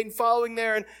 8:28 and following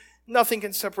there, and nothing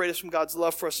can separate us from God's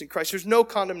love for us in Christ. There's no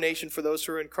condemnation for those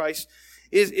who are in Christ.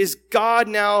 Is God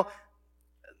now,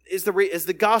 is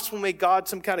the gospel made God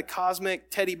some kind of cosmic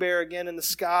teddy bear again in the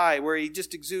sky where He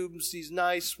just exudes these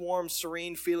nice, warm,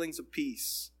 serene feelings of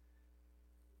peace?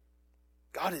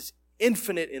 God is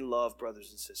infinite in love,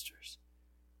 brothers and sisters.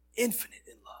 Infinite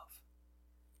in love.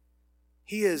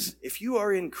 He is, if you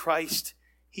are in Christ,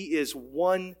 He is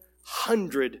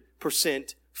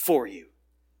 100% for you.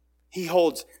 He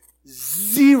holds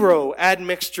zero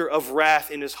admixture of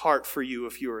wrath in His heart for you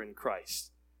if you are in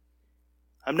Christ.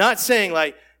 I'm not saying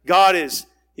like God is,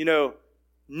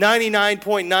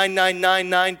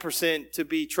 99.9999% to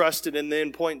be trusted and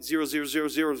then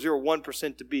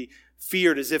 0.00001% to be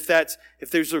feared as if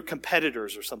those are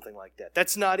competitors or something like that.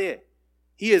 That's not it.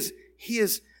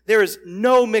 There is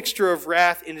no mixture of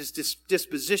wrath in His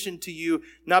disposition to you,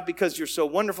 not because you're so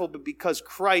wonderful, but because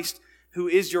Christ, who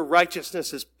is your righteousness,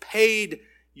 has paid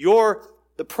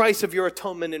the price of your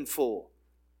atonement in full.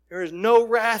 There is no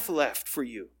wrath left for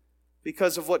you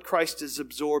because of what Christ has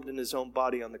absorbed in His own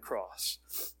body on the cross.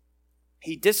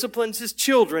 He disciplines His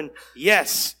children,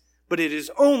 yes, but it is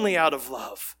only out of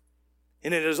love.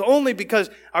 And it is only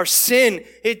because our sin,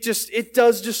 it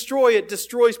does destroy. It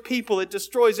destroys people. It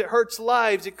hurts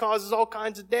lives. It causes all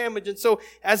kinds of damage. And so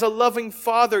as a loving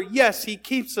Father, yes, He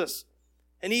keeps us.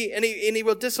 And He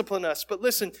will discipline us. But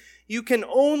listen, you can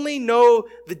only know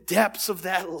the depths of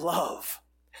that love.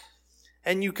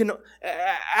 And you can,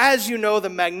 as you know, the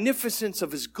magnificence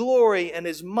of His glory and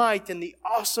His might and the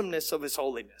awesomeness of His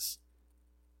holiness.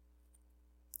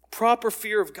 Proper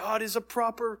fear of God is a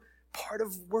proper part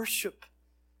of worship.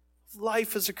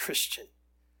 Life as a Christian.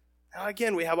 Now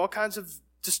again, we have all kinds of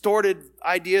distorted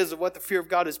ideas of what the fear of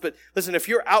God is, but listen, if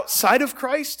you're outside of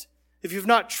Christ, if you've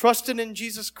not trusted in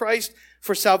Jesus Christ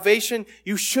for salvation,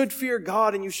 you should fear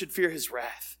God and you should fear His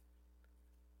wrath.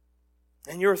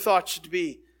 And your thought should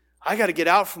be, I got to get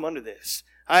out from under this.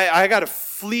 I got to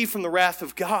flee from the wrath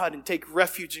of God and take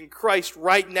refuge in Christ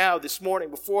right now, this morning,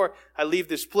 before I leave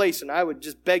this place. And I would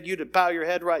just beg you to bow your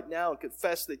head right now and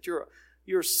confess that you're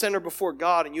a sinner before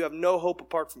God and you have no hope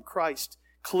apart from Christ.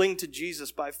 Cling to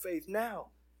Jesus by faith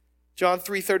now. John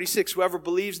 3:36, whoever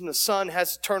believes in the Son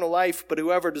has eternal life, but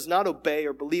whoever does not obey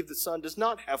or believe the Son does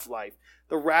not have life.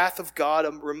 The wrath of God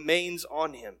remains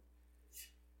on him.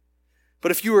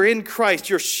 But if you are in Christ,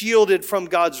 you're shielded from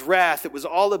God's wrath. It was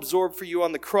all absorbed for you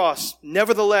on the cross.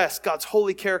 Nevertheless, God's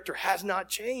holy character has not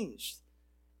changed.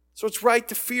 So it's right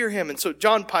to fear Him. And so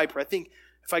John Piper, I think,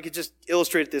 if I could just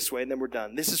illustrate it this way, and then we're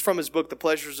done. This is from his book, The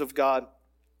Pleasures of God.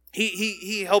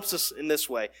 He helps us in this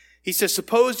way. He says,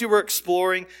 suppose you were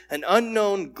exploring an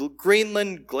unknown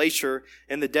Greenland glacier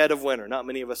in the dead of winter. Not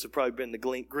many of us have probably been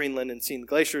to Greenland and seen the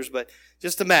glaciers, but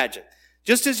just imagine.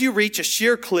 Just as you reach a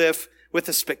sheer cliff with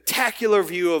a spectacular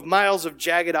view of miles of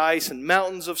jagged ice and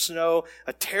mountains of snow,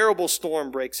 a terrible storm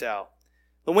breaks out.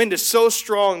 The wind is so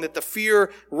strong that the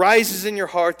fear rises in your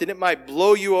heart that it might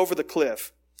blow you over the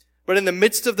cliff. But in the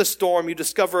midst of the storm, you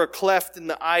discover a cleft in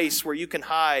the ice where you can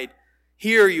hide.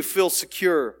 Here you feel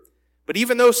secure. But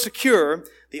even though secure,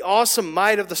 the awesome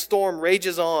might of the storm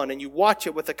rages on, and you watch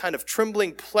it with a kind of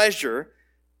trembling pleasure,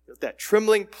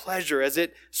 as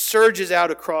it surges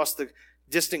out across the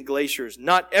distant glaciers.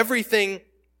 Not everything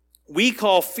we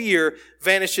call fear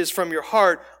vanishes from your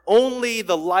heart, only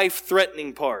the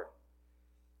life-threatening part.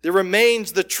 There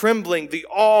remains the trembling, the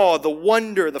awe, the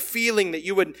wonder, the feeling that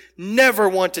you would never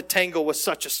want to tangle with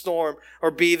such a storm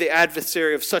or be the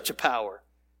adversary of such a power.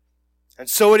 And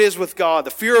so it is with God.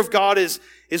 The fear of God is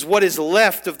what is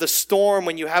left of the storm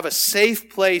when you have a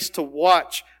safe place to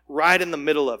watch right in the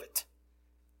middle of it.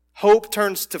 Hope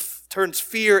turns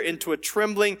fear into a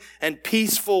trembling and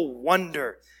peaceful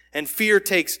wonder. And fear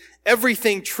takes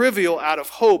everything trivial out of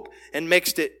hope and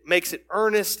makes it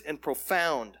earnest and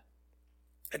profound.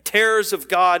 The terrors of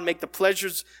God make the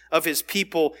pleasures of His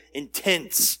people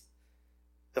intense.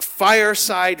 The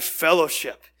fireside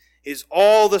fellowship is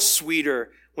all the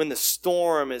sweeter when the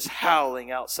storm is howling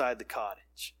outside the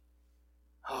cottage.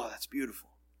 Oh, that's beautiful.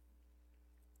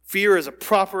 Fear is a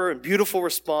proper and beautiful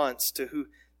response to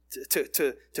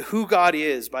who God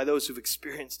is by those who've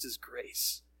experienced His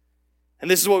grace.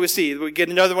 And this is what we see. We get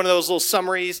another one of those little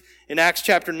summaries in Acts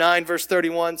chapter 9, verse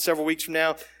 31, several weeks from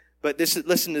now. But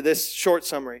listen to this short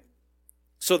summary.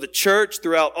 So the church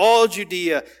throughout all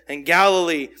Judea and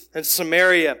Galilee and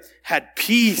Samaria had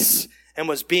peace and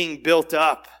was being built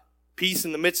up. Peace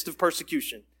in the midst of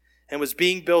persecution, and was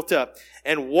being built up,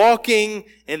 and walking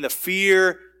in the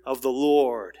fear of the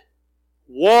Lord.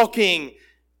 Walking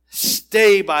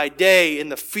day by day in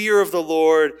the fear of the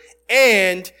Lord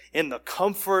and in the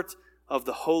comfort of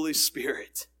the Holy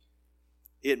Spirit.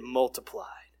 It multiplied.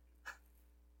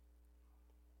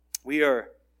 We are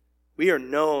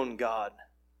known, God.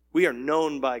 We are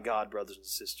known by God, brothers and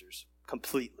sisters,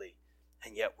 completely.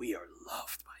 And yet we are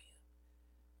loved by Him.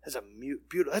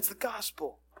 That's the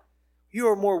gospel. You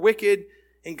are more wicked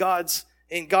in God's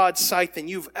sight than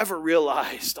you've ever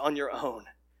realized on your own.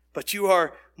 But you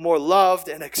are more loved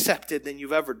and accepted than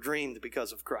you've ever dreamed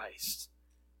because of Christ.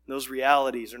 And those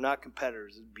realities are not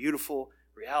competitors. It's beautiful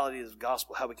realities of the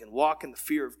gospel, how we can walk in the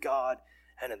fear of God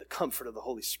and in the comfort of the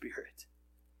Holy Spirit.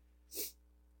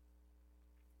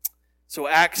 So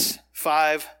Acts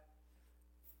 5,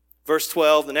 verse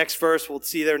 12, the next verse we'll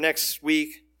see there next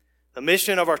week. The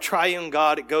mission of our triune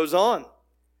God, it goes on.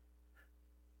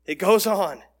 It goes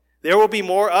on. There will be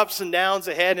more ups and downs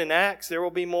ahead in Acts. There will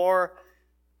be more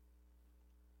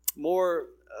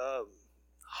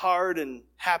hard and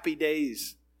happy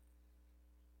days.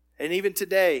 And even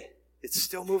today, it's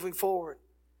still moving forward.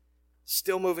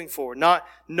 Still moving forward.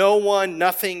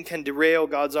 Nothing can derail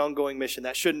God's ongoing mission.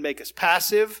 That shouldn't make us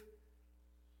passive.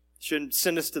 Shouldn't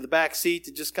send us to the back seat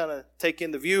to just kind of take in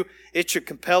the view. It should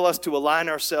compel us to align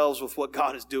ourselves with what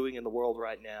God is doing in the world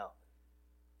right now.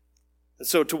 And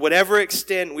so to whatever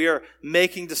extent we are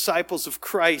making disciples of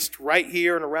Christ right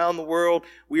here and around the world,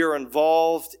 we are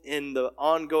involved in the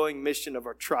ongoing mission of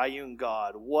our triune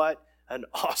God. What an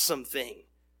awesome thing.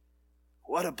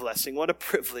 What a blessing. What a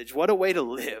privilege. What a way to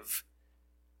live.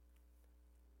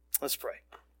 Let's pray.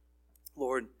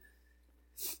 Lord,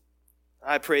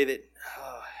 I pray that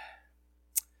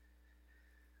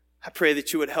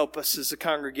you would help us as a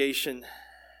congregation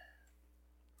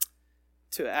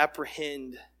to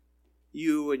apprehend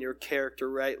you and your character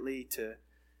rightly, to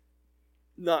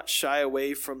not shy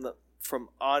away from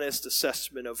honest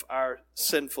assessment of our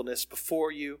sinfulness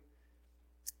before you,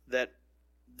 that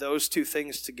those two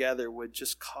things together would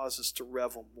just cause us to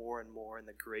revel more and more in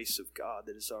the grace of God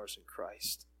that is ours in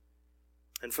Christ.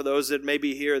 And for those that may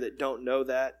be here that don't know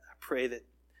that, I pray that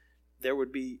there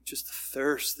would be just a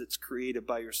thirst that's created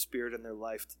by your Spirit in their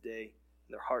life today,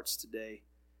 in their hearts today.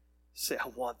 Say, I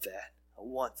want that. I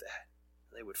want that.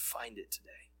 And they would find it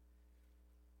today.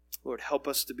 Lord, help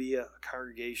us to be a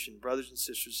congregation, brothers and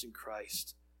sisters in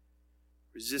Christ,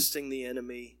 resisting the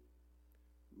enemy,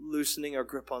 loosening our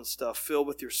grip on stuff, filled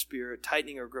with your Spirit,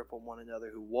 tightening our grip on one another,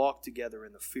 who walk together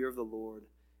in the fear of the Lord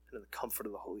and in the comfort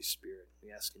of the Holy Spirit.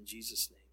 We ask in Jesus' name.